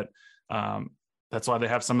tell that, that's why they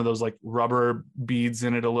have some of those like rubber beads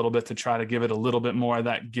in it a little bit to try to give it a little bit more of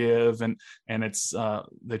that give. And it's,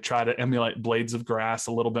 they try to emulate blades of grass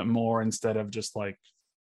a little bit more instead of just like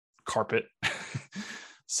carpet.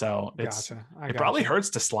 So it probably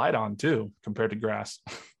hurts to slide on too, compared to grass.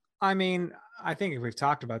 I mean, I think if we've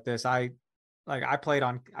talked about this, I played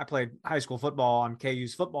high school football on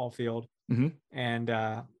KU's football field,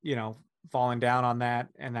 and falling down on that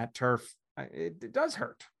and that turf, it does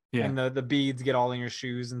hurt. Yeah. And the beads get all in your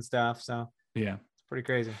shoes and stuff. So yeah, it's pretty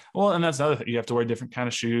crazy. Well, and that's another thing. You have to wear different kind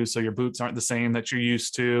of shoes. So your boots aren't the same that you're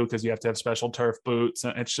used to, because you have to have special turf boots.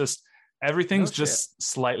 And it's just, everything's just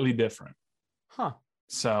slightly different. Huh.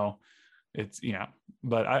 So it's,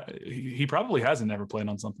 but he probably hasn't never played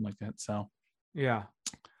on something like that. So yeah.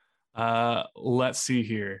 Let's see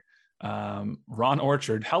here. Ron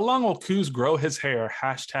Orchard, how long will Coos grow his hair?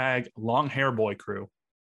 # long hair boy crew.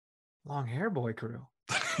 Long hair boy crew.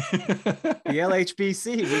 The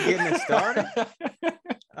LHBC, we getting it started.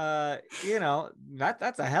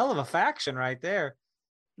 That's a hell of a faction right there.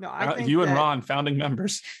 No, I think you and Ron, founding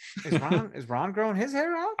members. Is Ron growing his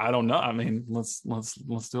hair out? I don't know. I mean, let's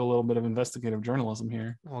do a little bit of investigative journalism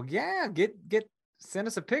here. Well, yeah, send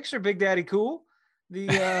us a picture, Big Daddy Cool.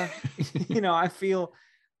 I feel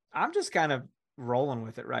I'm just kind of rolling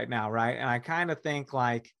with it right now, right? And I kind of think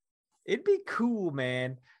like it'd be cool,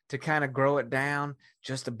 man, to kind of grow it down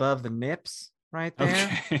just above the nips right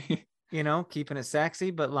there. Okay. Keeping it sexy,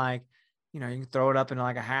 but like, you can throw it up into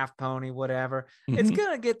like a half pony, whatever. Mm-hmm. It's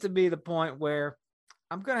going to get to be the point where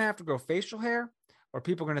I'm going to have to grow facial hair, or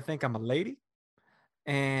people are going to think I'm a lady.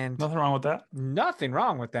 And nothing wrong with that. Nothing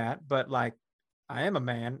wrong with that. But like, I am a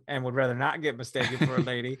man and would rather not get mistaken for a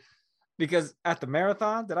lady. Because at the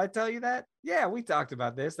marathon, did I tell you that? Yeah, we talked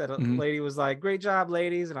about this. That a lady was like, "Great job,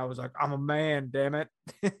 ladies." And I was like, "I'm a man, damn it."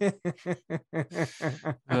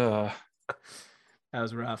 That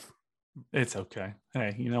was rough. It's okay.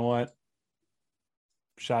 Hey, you know what?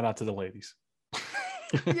 Shout out to the ladies.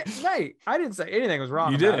 Yeah, right. I didn't say anything was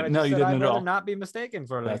wrong. You didn't. No, you didn't at all. I'd rather not be mistaken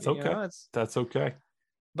for a lady. That's okay. That's okay.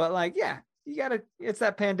 But like, yeah, you gotta. It's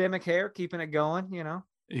that pandemic hair keeping it going.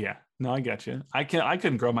 Yeah. No, I get you. I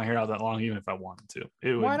couldn't grow my hair out that long even if I wanted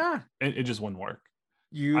to. Why not? It just wouldn't work.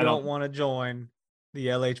 You don't want to join the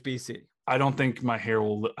LHBC. I don't think my hair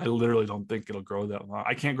will. I literally don't think it'll grow that long.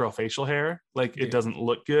 I can't grow facial hair. Like it doesn't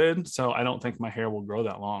look good, so I don't think my hair will grow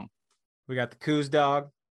that long. We got the Coos dog.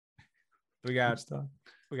 We got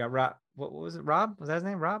Rob. What was it? Rob? Was that his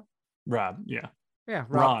name? Rob? Rob. Yeah. Yeah.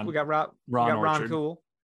 Rob. Ron. We got Rob. Ron. We got Ron Cool.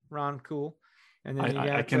 Ron Cool. And then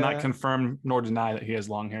I cannot confirm nor deny that he has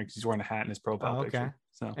long hair because he's wearing a hat in his profile picture.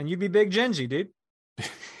 So. And you'd be Big Gingy, dude. I've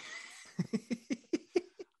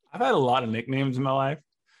had a lot of nicknames in my life.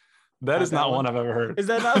 That is not one I've ever heard. Is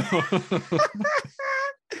that not?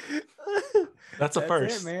 That's a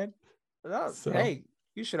first, it, man. Hey,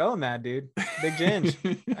 you should own that, dude. Big Ginge.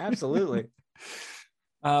 Absolutely.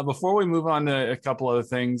 Before we move on to a couple other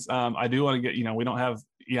things, I do want to get, we don't have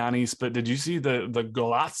Giannis, but did you see the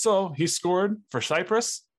golazo he scored for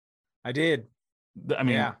Cyprus? I did. I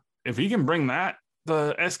mean, if he can bring that,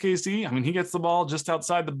 the SKC, I mean, he gets the ball just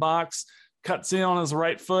outside the box, cuts in on his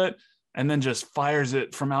right foot, and then just fires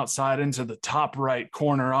it from outside into the top right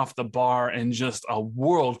corner off the bar, and just a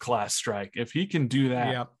world-class strike. If he can do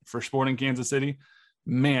that for Sporting Kansas City,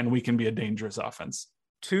 man, we can be a dangerous offense.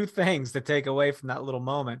 Two things to take away from that little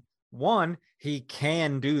moment. One, he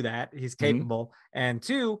can do that. He's capable. Mm-hmm. And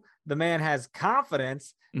two, the man has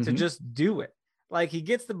confidence to just do it. Like, he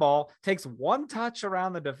gets the ball, takes one touch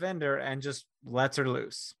around the defender, and just lets her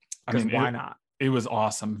loose. Because why not? It was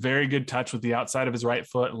awesome. Very good touch with the outside of his right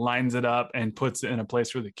foot, lines it up and puts it in a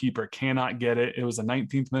place where the keeper cannot get it. It was a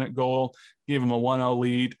 19th minute goal, gave him a 1-0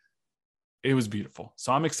 lead. It was beautiful.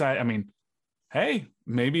 So I'm excited. I mean, hey,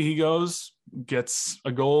 maybe he gets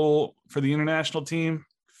a goal for the international team,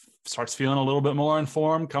 starts feeling a little bit more in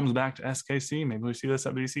form, comes back to SKC. Maybe we see this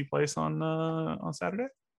at BC Place on Saturday.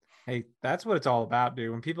 Hey, that's what it's all about, dude.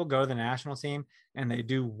 When people go to the national team and they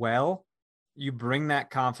do well, you bring that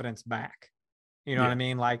confidence back. You know what I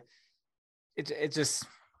mean? Like, it just,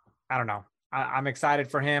 I don't know. I'm excited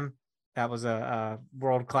for him. That was a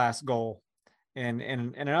world-class goal. And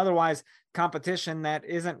an otherwise competition that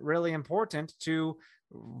isn't really important to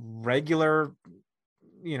regular,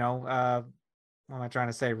 what am I trying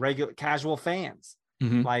to say? Regular casual fans.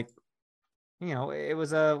 Mm-hmm. Like, it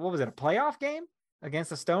was a playoff game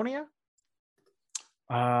against Estonia?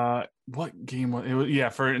 What game was it?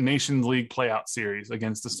 Was, for a Nations League playout series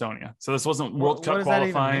against Estonia. So this wasn't World Cup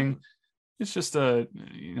qualifying. It's just I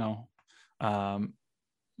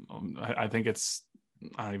think it's,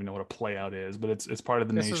 I don't even know what a playout is, but it's part of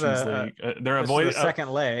the Nations League. They're avoiding the second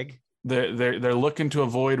leg. They're looking to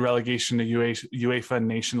avoid relegation to UEFA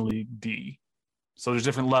Nation League D. So there's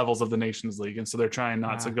different levels of the Nations League, and so they're trying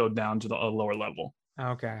not to go down to a lower level.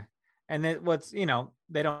 Okay. And then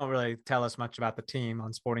they don't really tell us much about the team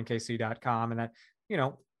on sportingkc.com, and that,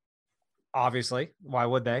 obviously, why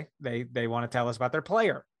would they? They want to tell us about their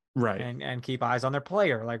player, right? And keep eyes on their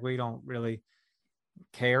player. Like, we don't really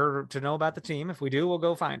care to know about the team. If we do, we'll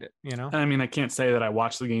go find it. I mean, I can't say that I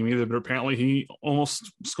watched the game either, but apparently he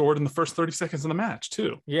almost scored in the first 30 seconds of the match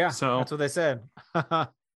too. Yeah, so that's what they said.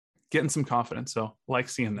 Getting some confidence, so like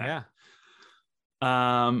seeing that.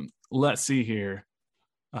 Yeah. Let's see here.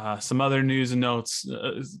 Some other news and notes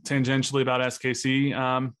tangentially about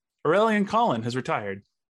SKC. Aurélien Collin has retired.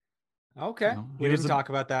 Okay. We didn't talk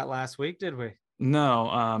about that last week, did we?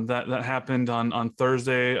 No, that happened on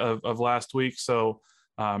Thursday of last week. So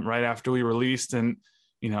right after we released, and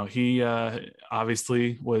he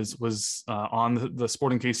obviously was on the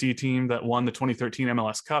Sporting KC team that won the 2013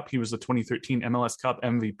 MLS Cup. He was the 2013 MLS Cup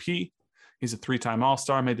MVP. He's a 3-time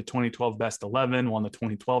All-Star, made the 2012 Best 11, won the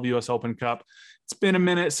 2012 U.S. Open Cup. It's been a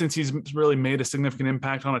minute since he's really made a significant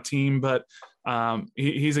impact on a team, but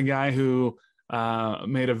he's a guy who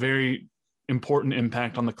made a very important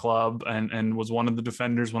impact on the club and was one of the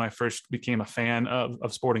defenders when I first became a fan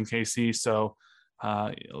of Sporting KC. So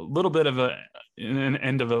a little bit of an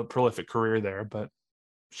end of a prolific career there, but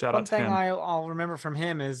shout out to him. One thing I'll remember from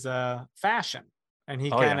him is fashion, and he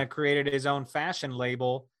kind of created his own fashion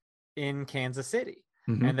label in Kansas City.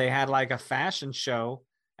 Mm-hmm. And they had like a fashion show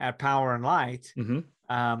at Power and Light. Mm-hmm.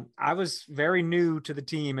 I was very new to the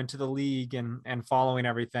team and to the league and following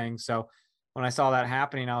everything. So when I saw that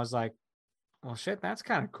happening, I was like, well, shit, that's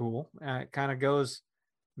kind of cool. It kind of goes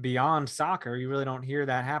beyond soccer. You really don't hear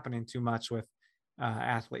that happening too much with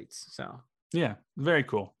athletes. So yeah, very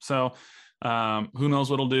cool. So who knows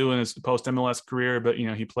what he'll do in his post MLS career, but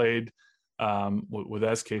he played with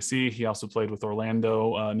SKC. He also played with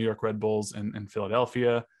Orlando, New York Red Bulls, and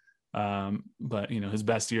Philadelphia. But his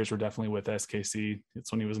best years were definitely with SKC.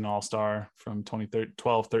 It's when he was an all-star from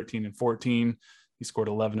 2012, 13, and 14. He scored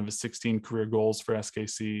 11 of his 16 career goals for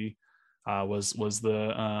SKC. Was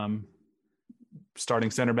the starting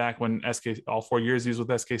center back when all 4 years he was with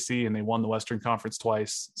SKC, and they won the Western Conference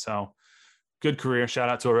twice. So good career. Shout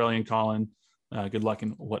out to Aurélien Collin. Good luck in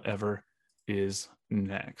whatever is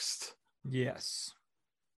next. Yes.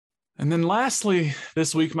 And then lastly,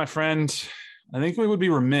 this week, my friend, I think we would be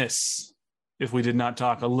remiss if we did not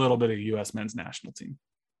talk a little bit of U.S. men's national team.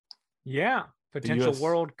 Yeah. Potential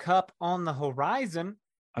World Cup on the horizon.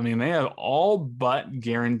 I mean, they have all but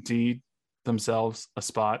guaranteed themselves a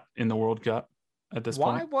spot in the World Cup at this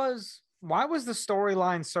point. Why was the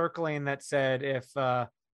storyline circling that said if I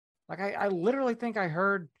literally think I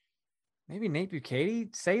heard maybe Nate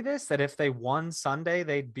Bukaty say this, that if they won Sunday,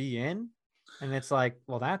 they'd be in. And it's like,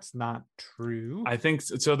 well, that's not true. I think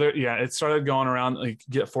so. There, yeah, it started going around like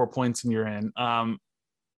get 4 points and you're in.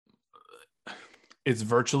 It's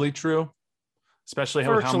virtually true, especially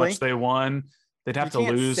how much they won. They'd have to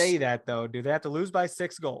lose. Say that though. Do they have to lose by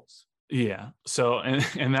 6 goals? Yeah. So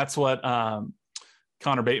and that's what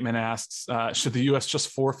Connor Bateman asks. Should the U.S. just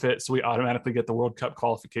forfeit so we automatically get the World Cup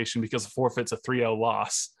qualification because a forfeit's a 3-0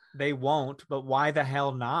 loss? They won't. But why the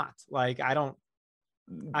hell not? Like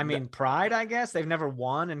pride, I guess. They've never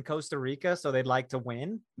won in Costa Rica, so they'd like to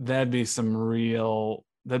win. That'd be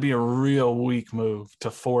a real weak move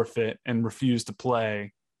to forfeit and refuse to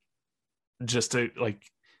play just to like,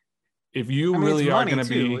 if you really are going to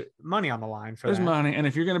be money on the line for there's that. money. And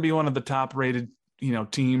if you're going to be one of the top rated,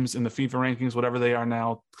 teams in the FIFA rankings, whatever they are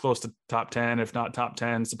now, close to top 10, if not top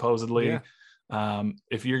 10, supposedly,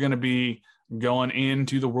 if you're going to be going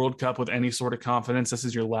into the World Cup with any sort of confidence, this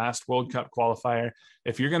is your last World Cup qualifier.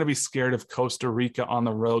 If you're going to be scared of Costa Rica on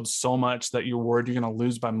the road so much that you're worried you're going to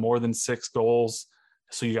lose by more than 6 goals,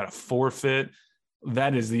 so you got to forfeit,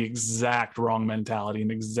 that is the exact wrong mentality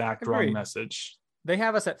and exact wrong message. They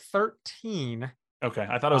have us at 13. Okay.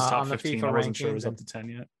 I thought it was top 15. I wasn't sure it was up to 10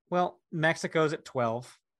 yet. Well, Mexico's at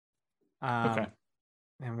 12. Okay.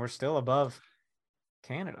 And we're still above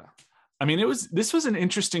Canada. I mean, this was an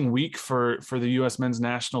interesting week for the U.S. men's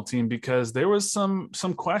national team because there was some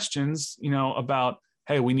questions, about,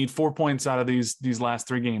 hey, we need 4 points out of these last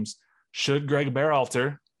 3 games. Should Greg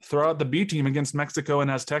Berhalter throw out the B team against Mexico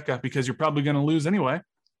and Azteca because you're probably going to lose anyway,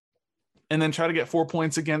 and then try to get 4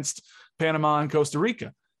 points against Panama and Costa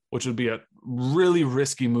Rica, which would be a really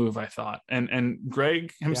risky move, I thought. And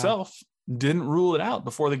Greg himself didn't rule it out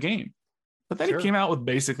before the game. But then he came out with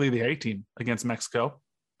basically the A team against Mexico,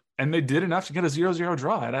 and they did enough to get a 0-0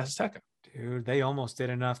 draw at Azteca. Dude, they almost did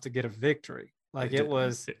enough to get a victory. Like that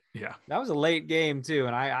was a late game too.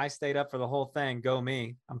 And I stayed up for the whole thing. Go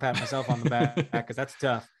me. I'm patting myself on the back because that's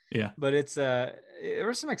tough. Yeah. But there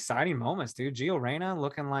were some exciting moments, dude. Gio Reyna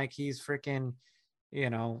looking like he's freaking,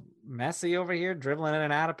 Messi over here dribbling in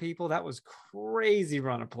and out of people. That was crazy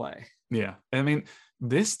run of play. Yeah. I mean,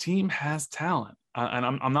 this team has talent. And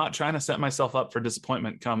I'm not trying to set myself up for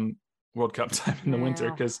disappointment come World Cup time in the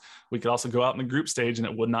winter, because we could also go out in the group stage and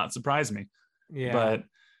it would not surprise me. Yeah. But,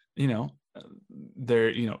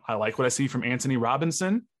 I like what I see from Anthony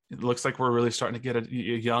Robinson. It looks like we're really starting to get a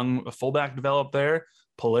young fullback developed there.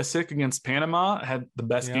 Pulisic against Panama had the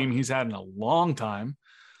best game he's had in a long time.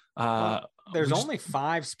 There's only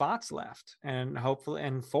 5 spots left, and hopefully,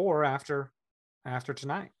 and 4 after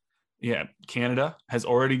tonight. Yeah, Canada has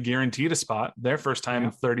already guaranteed a spot, their first time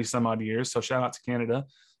in 30 some odd years. So shout out to Canada.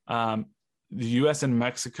 The U.S. and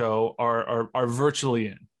Mexico are virtually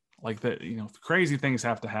in. Like crazy things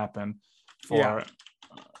have to happen for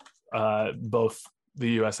both the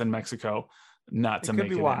U.S. and Mexico not to make it.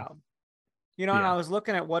 Could be wild. And I was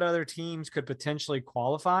looking at what other teams could potentially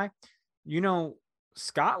qualify.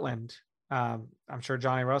 Scotland. I'm sure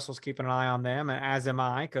Johnny Russell's keeping an eye on them, and as am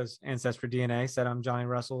I, because Ancestry DNA said I'm Johnny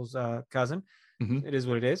Russell's cousin. Mm-hmm. It is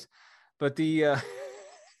what it is. But you're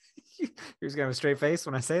just gonna have a straight face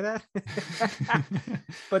when I say that.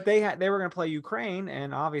 But they were gonna play Ukraine,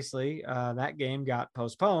 and obviously that game got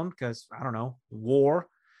postponed because war,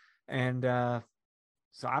 and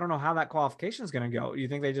so I don't know how that qualification is gonna go. You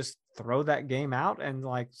think they just throw that game out and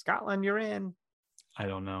like, Scotland, you're in? I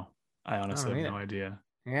don't know. I honestly have no idea.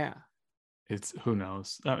 Yeah. It's who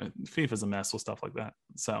knows. FIFA's a mess with stuff like that.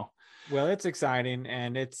 So, well, it's exciting,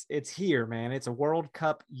 and it's here, man. It's a World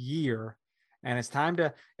Cup year, and it's time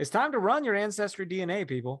to run your Ancestry DNA,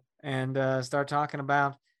 people, and start talking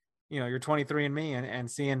about your 23andMe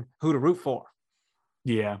and seeing who to root for.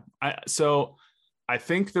 Yeah. I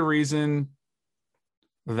think the reason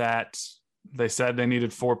that they said they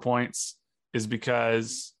needed 4 points is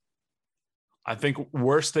because I think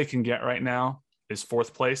worst they can get right now is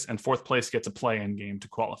 4th place, and 4th place gets a play-in game to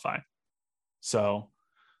qualify. So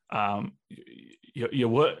you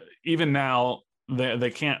would, even now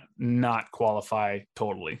they can't not qualify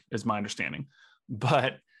totally, is my understanding.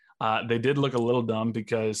 But they did look a little dumb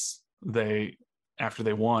because after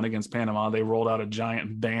they won against Panama, they rolled out a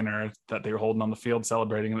giant banner that they were holding on the field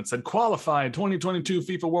celebrating, and it said qualified 2022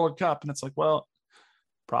 FIFA World Cup. And it's like, well,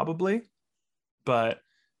 probably. But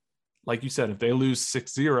like you said, if they lose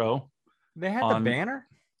 6-0, they had the banner.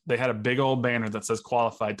 They had a big old banner that says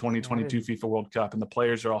qualified 2022 FIFA World Cup, and the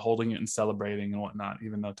players are all holding it and celebrating and whatnot,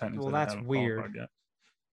 even though technically that's weird.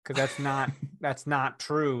 Because that's not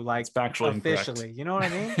true. Like, it's factually officially, incorrect. You know what I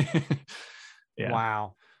mean? Yeah.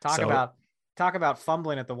 Wow. Talk about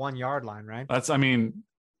fumbling at the 1 yard line, right?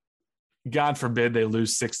 God forbid they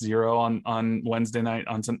lose 6-0 on Wednesday night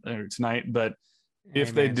or tonight. But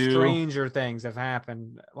if they do, stranger things have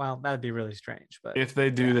happened. Well, that'd be really strange. But if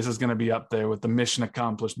they do, this is going to be up there with the mission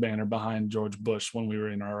accomplished banner behind George Bush when we were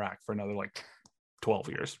in Iraq for another 12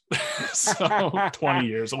 years. So 20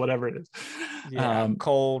 years or whatever it is. Yeah,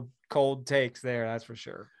 cold takes there. That's for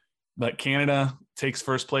sure. But Canada takes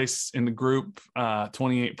first place in the group,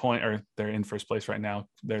 28 point, or they're in first place right now.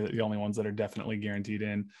 They're the only ones that are definitely guaranteed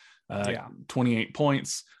in. 28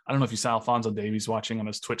 points. I don't know if you saw Alfonso Davies watching on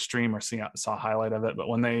his Twitch stream or saw a highlight of it, but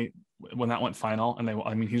when that went final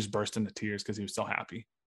and he just burst into tears because he was so happy.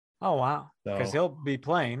 Oh, wow. Because he'll be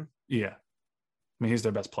playing. Yeah. I mean, he's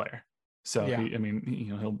their best player. So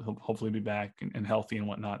he'll hopefully be back and healthy and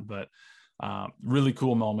whatnot, but really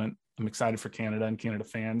cool moment. I'm excited for Canada and Canada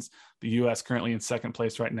fans. The U.S. currently in second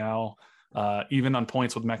place right now, even on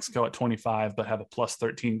points with Mexico at 25, but have a plus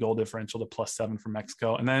 13 goal differential to plus 7 for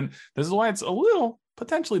Mexico. And then this is why it's a little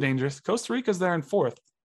potentially dangerous. Costa Rica's there in fourth.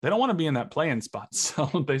 They don't want to be in that play-in spot, so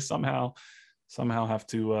they somehow have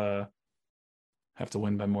to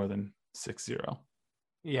win by more than 6-0.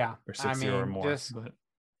 Yeah, or 6-0 or more.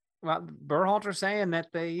 Well, Berhalter's saying that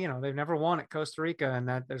they've never won at Costa Rica and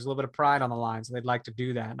that there's a little bit of pride on the line, so they'd like to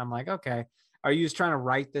do that. And I'm like, okay, are you just trying to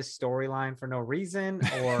write this storyline for no reason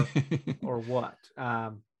or or what?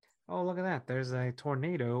 Oh, look at that. There's a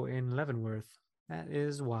tornado in Leavenworth. That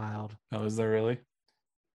is wild. Oh, is there really?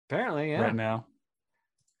 Apparently, yeah. Right now.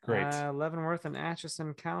 Great. Leavenworth and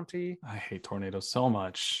Atchison County. I hate tornadoes so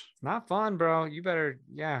much. It's not fun, bro. You better,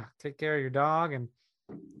 take care of your dog and,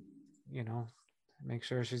 make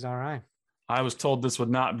sure she's all right. I was told this would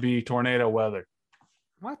not be tornado weather.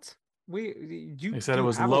 What? They said it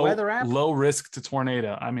was low risk to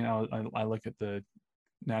tornado. I mean, I look at the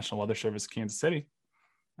National Weather Service, Kansas City.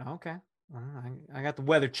 Okay. I got the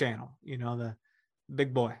Weather Channel, the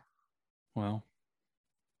big boy. Well,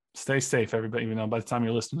 stay safe, everybody. Even though by the time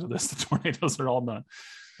you're listening to this, the tornadoes are all done.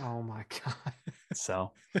 Oh my God.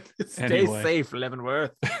 So stay safe,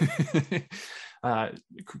 Leavenworth.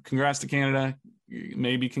 Congrats to Canada.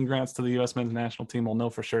 Maybe congrats to the U.S. men's national team. We'll know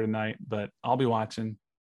for sure tonight, but I'll be watching.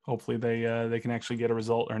 Hopefully they can actually get a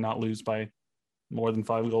result or not lose by more than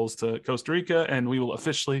 5 goals to Costa Rica, and we will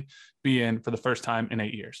officially be in for the first time in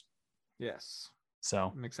 8 years. Yes.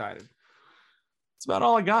 So I'm excited. That's about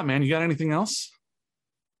all I got, man. You got anything else?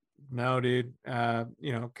 No, dude.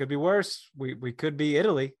 Could be worse. We could be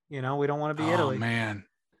Italy. We don't want to be Italy. Oh man,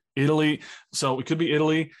 Italy. So we could be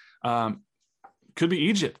Italy. Could be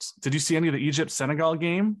Egypt. Did you see any of the Egypt-Senegal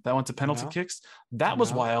game that went to penalty kicks? That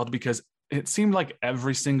was wild because it seemed like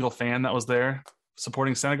every single fan that was there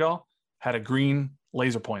supporting Senegal had a green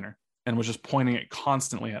laser pointer and was just pointing it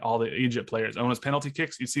constantly at all the Egypt players. And when it was penalty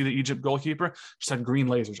kicks, you see the Egypt goalkeeper just had green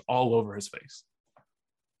lasers all over his face.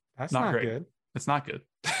 That's not great. Good. It's not good.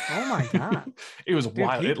 Oh my God. It was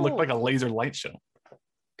wild. It looked like a laser light show.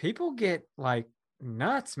 People get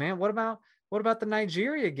nuts, man. What about the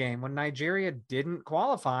Nigeria game when Nigeria didn't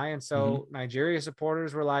qualify? And so Nigeria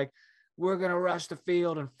supporters were like, we're going to rush the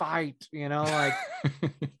field and fight,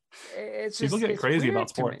 it's just, people get crazy about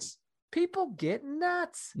sports. People get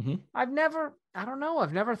nuts. I've never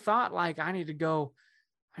thought I need to go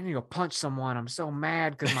punch someone. I'm so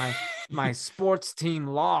mad because my sports team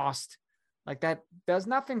lost. That does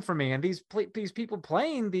nothing for me. And these people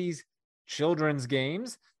playing these children's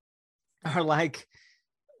games are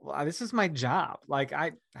well, this is my job.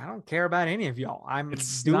 I don't care about any of y'all.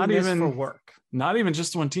 It's doing this for work. Not even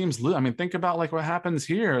just when teams lose. I mean, think about what happens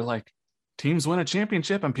here. Teams win a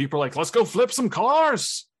championship and people are like, let's go flip some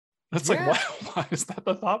cars. That's why is that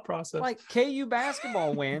the thought process? KU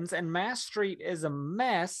basketball wins and Mass Street is a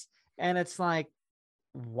mess. And it's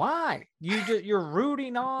why? You're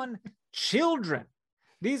rooting on children.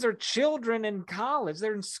 These are children in college.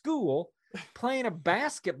 They're in school playing a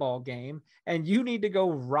basketball game, and you need to go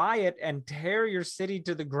riot and tear your city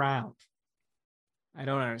to the ground. I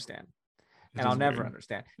don't understand. And I'll never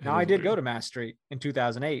understand. Now, I did go to Mass Street in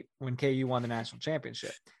 2008 when KU won the national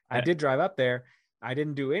championship. I did drive up there. I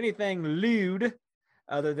didn't do anything lewd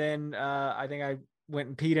other than I think I went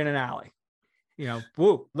and peed in an alley.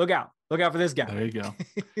 Woo, look out for this guy. There you go.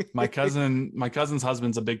 My cousin's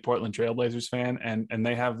husband's a big Portland Trailblazers fan, and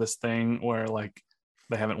they have this thing where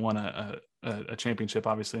they haven't won a championship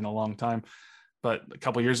obviously in a long time, but a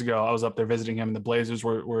couple of years ago I was up there visiting him and the Blazers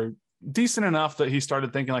were decent enough that he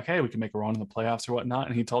started thinking hey, we can make a run in the playoffs or whatnot.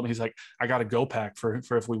 And he told me, he's like, I got a go pack for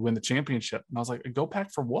if we win the championship. And I was like, a go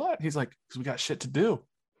pack for what? He's like, because we got shit to do.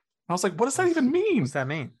 And I was like, what does that even mean? What's that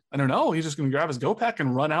mean? I don't know. He's just going to grab his go pack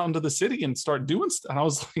and run out into the city and start doing stuff. And I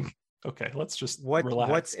was like, okay, let's just relax.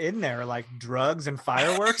 What's in there? Like drugs and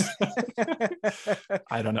fireworks?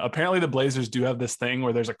 I don't know. Apparently the Blazers do have this thing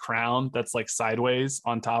where there's a crown that's like sideways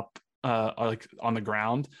on top, like on the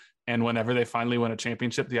ground. And whenever they finally win a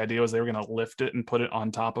championship, the idea was they were going to lift it and put it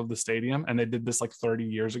on top of the stadium. And they did this like 30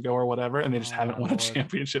 years ago or whatever. And they just haven't won a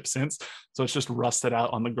championship since. So it's just rusted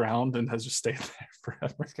out on the ground and has just stayed there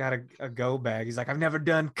forever. He's got a go bag. He's like, I've never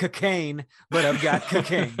done cocaine, but I've got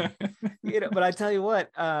cocaine. But I tell you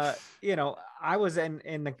what, I was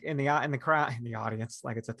in the crowd, in the audience,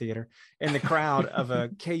 like it's a theater, in the crowd of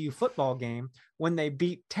a KU football game when they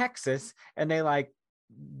beat Texas, and they like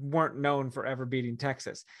weren't known for ever beating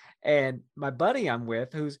Texas. And my buddy I'm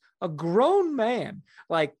with, who's a grown man,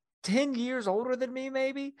 like 10 years older than me,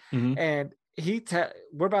 maybe. Mm-hmm. And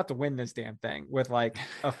we're about to win this damn thing with like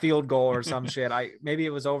a field goal or some shit. Maybe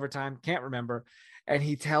it was overtime. Can't remember. And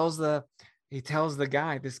he tells the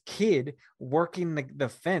guy, this kid working the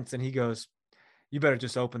fence, and he goes, "You better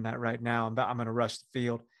just open that right now. I'm going to rush the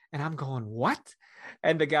field." And I'm going, "What?"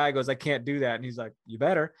 And the guy goes, "I can't do that." And he's like, "You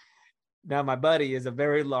better." Now my buddy is a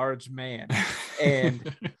very large man.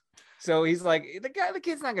 And so he's like, the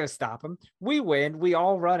kid's not going to stop him. We win. We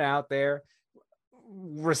all run out there.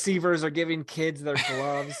 Receivers are giving kids their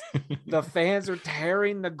gloves. The fans are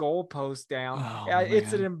tearing the goalpost down.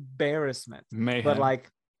 It's an embarrassment. Mayhem. But like,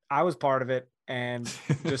 I was part of it and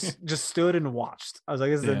just stood and watched. I was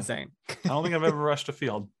like, this is insane. I don't think I've ever rushed a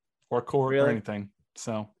field or court or anything.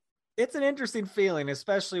 So it's an interesting feeling,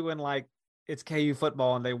 especially when like it's KU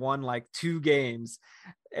football and they won like 2 games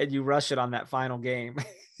and you rush it on that final game.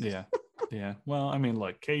 Yeah. Well, I mean,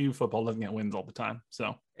 look, KU football doesn't get wins all the time.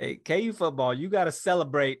 So hey, KU football, you got to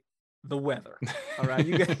celebrate the weather. All right.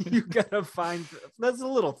 You got to find that's the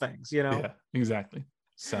little things, Yeah, exactly.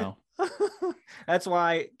 So that's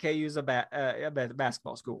why KU's a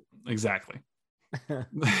basketball school. Exactly.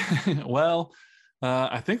 Well,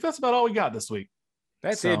 I think that's about all we got this week.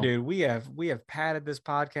 That's it, dude. We have padded this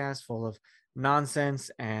podcast full of nonsense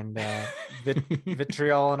and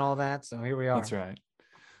vitriol and all that. So here we are. That's right.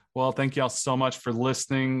 Well, thank y'all so much for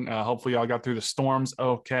listening. Hopefully y'all got through the storms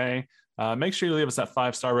okay. Make sure you leave us that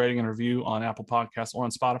 5-star rating and review on Apple Podcasts or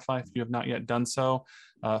on Spotify if you have not yet done so.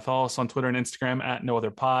 Follow us on Twitter and Instagram at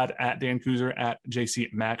NoOtherPod, at Dan Kuzer, at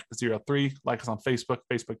JCMac03. Like us on Facebook,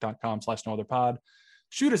 facebook.com/NoOtherPod.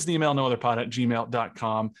 Shoot us an email,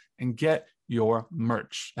 nootherpod@gmail.com, and get your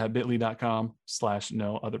merch at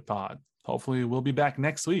bit.ly.com/nootherpod. Hopefully we'll be back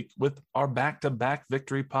next week with our back-to-back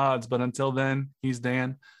victory pods. But until then, he's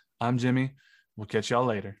Dan. I'm Jimmy. We'll catch y'all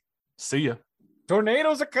later. See ya.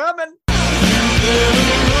 Tornadoes are coming.